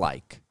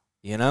dislike,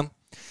 you know?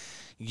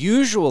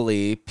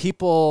 Usually,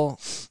 people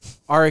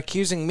are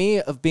accusing me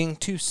of being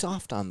too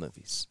soft on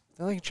movies.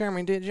 They're like,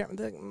 Jeremy, dude,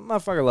 the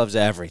motherfucker loves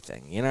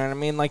everything. You know what I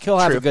mean? Like, he'll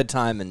have a good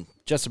time in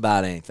just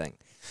about anything.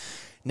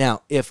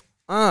 Now, if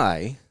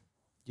I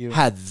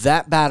had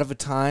that bad of a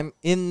time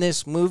in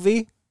this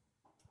movie,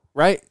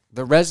 right?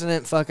 The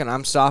resident fucking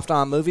I'm soft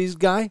on movies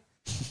guy,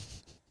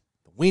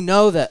 we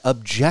know that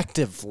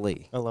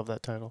objectively, I love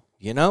that title.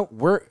 you know,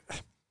 we're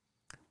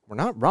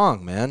not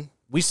wrong, man.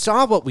 We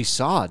saw what we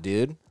saw,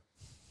 dude.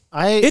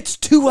 It's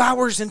 2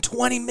 hours and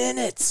 20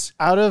 minutes.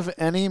 Out of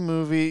any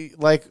movie,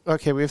 like,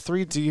 okay, we have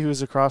 3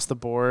 Doohs across the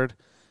board,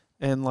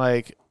 and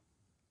like,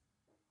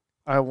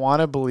 I want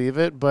to believe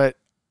it, but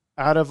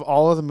out of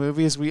all of the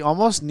movies, we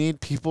almost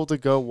need people to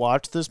go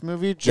watch this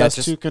movie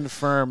just to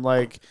confirm,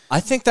 like, I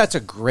think that's a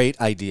great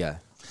idea.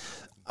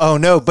 Oh,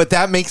 no, but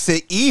that makes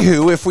it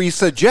Ehu if we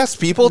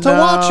suggest people to No,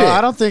 watch it. I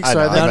don't think so. I know,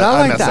 I think- No, not I'm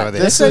like messing that. with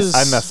you. This is-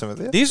 I'm messing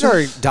with you. These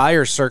are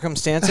dire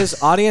circumstances.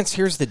 Audience,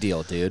 here's the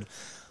deal, dude.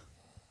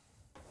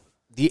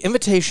 The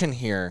invitation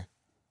here,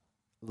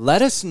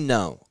 let us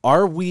know,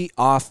 are we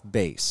off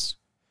base?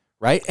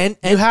 Right? you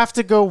And have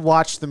to go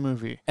watch the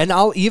movie. and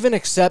I'll even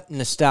accept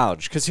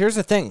nostalgia, because here's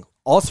the thing.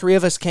 All 3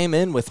 of us came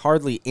in with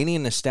hardly any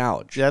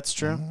nostalgia. That's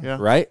true. Yeah.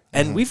 Right?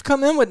 And we've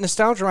come in with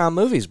nostalgia around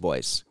movies,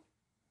 boys.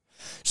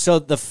 So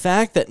the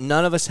fact that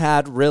none of us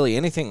had really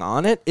anything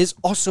on it is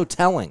also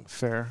telling.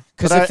 Fair.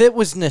 Because But if it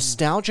was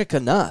nostalgic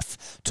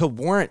enough to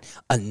warrant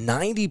a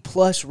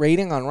 90-plus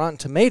rating on Rotten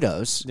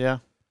Tomatoes, yeah,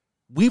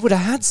 we would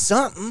have had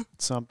something.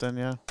 something,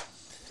 yeah.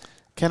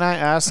 Can I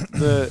ask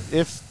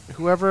if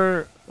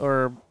whoever,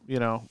 or, you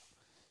know,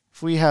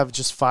 if we have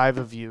just 5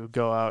 of you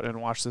go out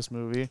and watch this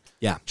movie,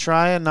 Yeah,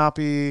 try and not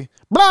be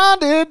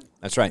blinded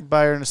that's right.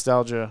 by your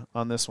nostalgia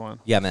on this one.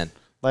 Yeah, man.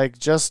 Like,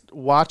 just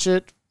watch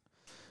it.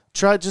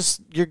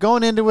 You're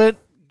going into it,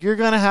 you're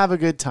going to have a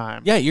good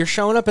time. Yeah, you're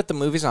showing up at the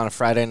movies on a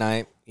Friday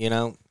night, you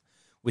know,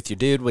 with your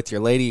dude, with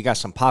your lady. You got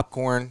some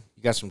popcorn.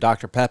 You got some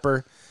Dr.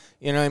 Pepper.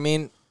 You know what I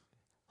mean?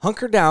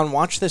 Hunker down,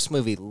 watch this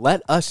movie.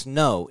 Let us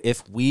know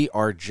if we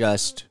are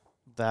just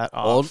That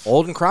off.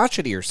 old and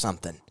crotchety or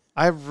something.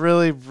 I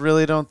really,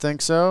 really don't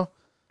think so,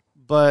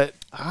 but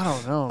I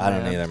don't know, I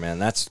don't man. either, man.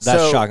 That's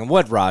So- shocking.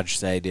 What'd Raj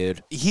say,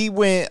 dude? He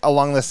went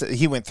along this.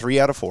 He went 3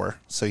 out of 4,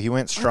 so he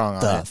went strong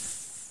on it.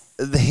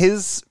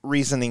 His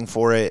reasoning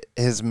for it,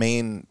 his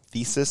main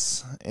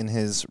thesis in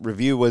his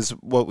review was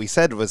what we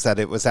said was that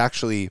it was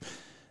actually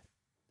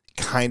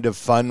kind of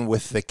fun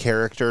with the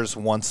characters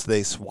once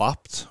they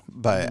swapped,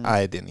 but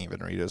I didn't even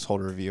read his whole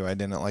review. I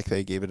didn't like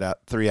they gave it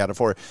 3 out of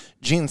 4.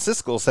 Gene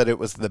Siskel said it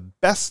was the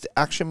best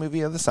action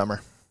movie of the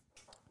summer.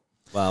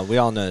 Well, we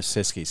all know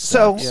Siski.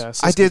 So Yeah, I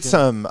Siski did did.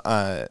 some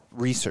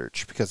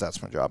research because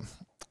that's my job.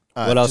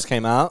 what else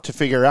came out? To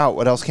figure out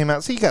what else came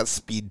out. So you got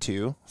Speed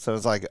 2. So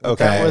it's like,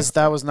 okay.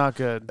 That was not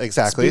good.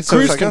 Exactly. Speed- So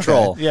it's Cruise like,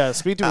 Control. okay. Yeah,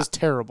 Speed 2 was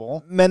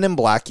terrible. Men in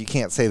Black, you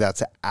can't say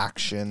that's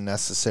action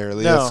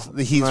necessarily. No.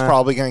 He's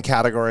probably going to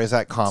categorize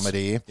that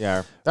comedy.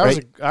 Yeah. That was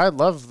Right. I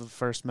love the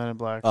first Men in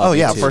Black. Oh, me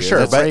yeah, too, for dude. sure.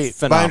 That's But, great.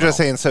 but I'm Phenomenal. just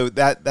saying, so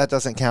that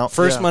doesn't count.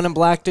 First Yeah. Men in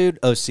Black, dude.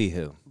 OC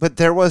who? But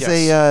there was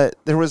Yes.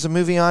 there was a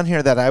movie on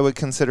here that I would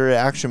consider an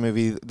action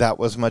movie that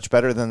was much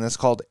better than this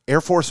called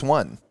Air Force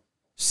One.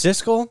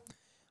 Siskel.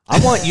 I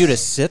want you to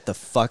sit the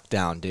fuck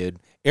down, dude.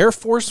 Air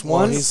Force Well,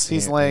 One.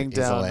 he's laying he's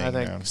down. laying I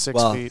think down. 6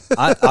 Well, feet.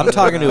 I'm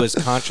talking to his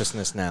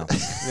consciousness now.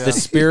 The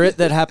spirit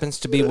that happens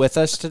to be with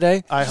us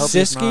today. I hope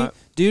he's Siski, not.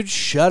 dude,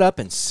 shut up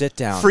and sit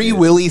down. Free dude.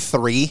 Willy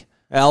 3.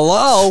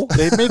 Hello.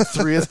 They made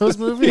 3 of those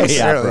movies.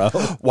 Yeah, Apparently.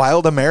 bro.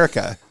 Wild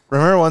America.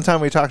 Remember one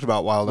time we talked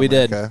about Wild We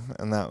did. America?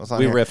 And that was on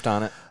We here. riffed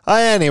on it.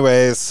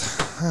 Anyways,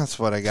 that's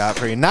what I got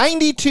for you.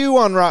 92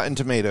 on Rotten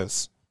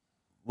Tomatoes.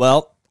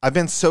 Well, I've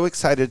been so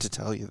excited to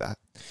tell you that.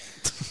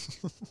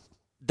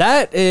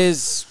 that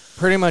is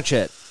pretty much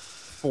it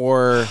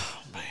for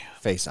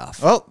Face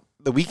Off. Well,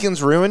 the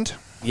weekend's ruined.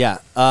 Yeah.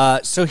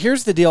 So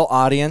here's the deal,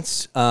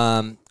 audience.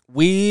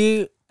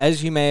 We,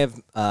 as you may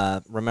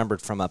have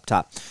remembered from up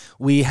top,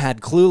 we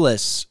had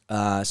Clueless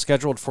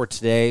scheduled for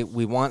today.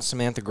 We want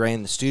Samantha Gray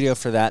in the studio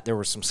for that. There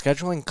were some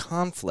scheduling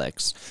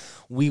conflicts.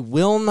 We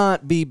will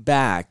not be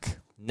back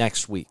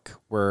next week.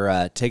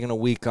 We're taking a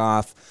week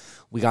off.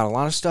 We got a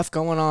lot of stuff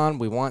going on.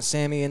 We want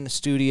Sammy in the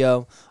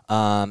studio.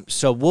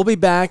 So we'll be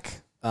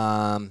back.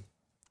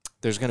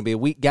 There's going to be a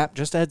week gap.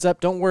 Just a heads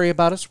up. Don't worry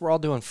about us. We're all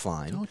doing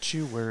fine. Don't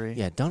you worry.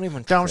 Yeah, don't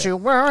even Don't trip. you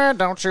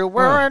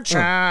worry,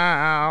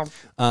 child.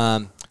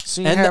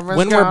 See, And heaven's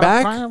when we're got a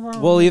back,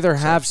 plan. we'll either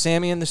have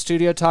Sammy in the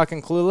studio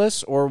talking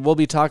Clueless, or we'll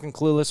be talking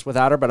Clueless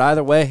without her. But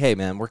either way, hey,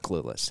 man, we're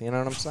Clueless. You know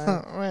what I'm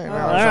saying?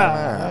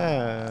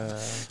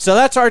 So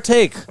that's our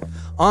take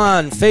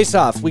on Face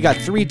Off. We got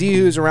 3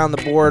 D-Who's around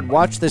the board.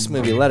 Watch this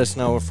movie. Let us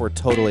know if we're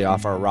totally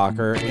off our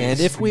rocker. And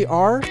if we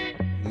are,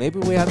 maybe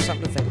we have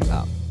something to think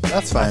about.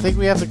 That's fine. I think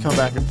we have to come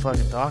back and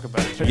fucking talk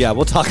about it. Yeah,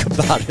 we'll talk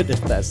about it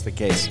if that's the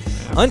case.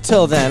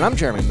 Until then, I'm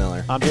Jeremy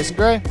Miller. I'm Jason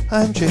Gray.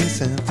 I'm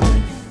Jason.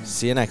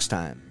 See you next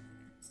time.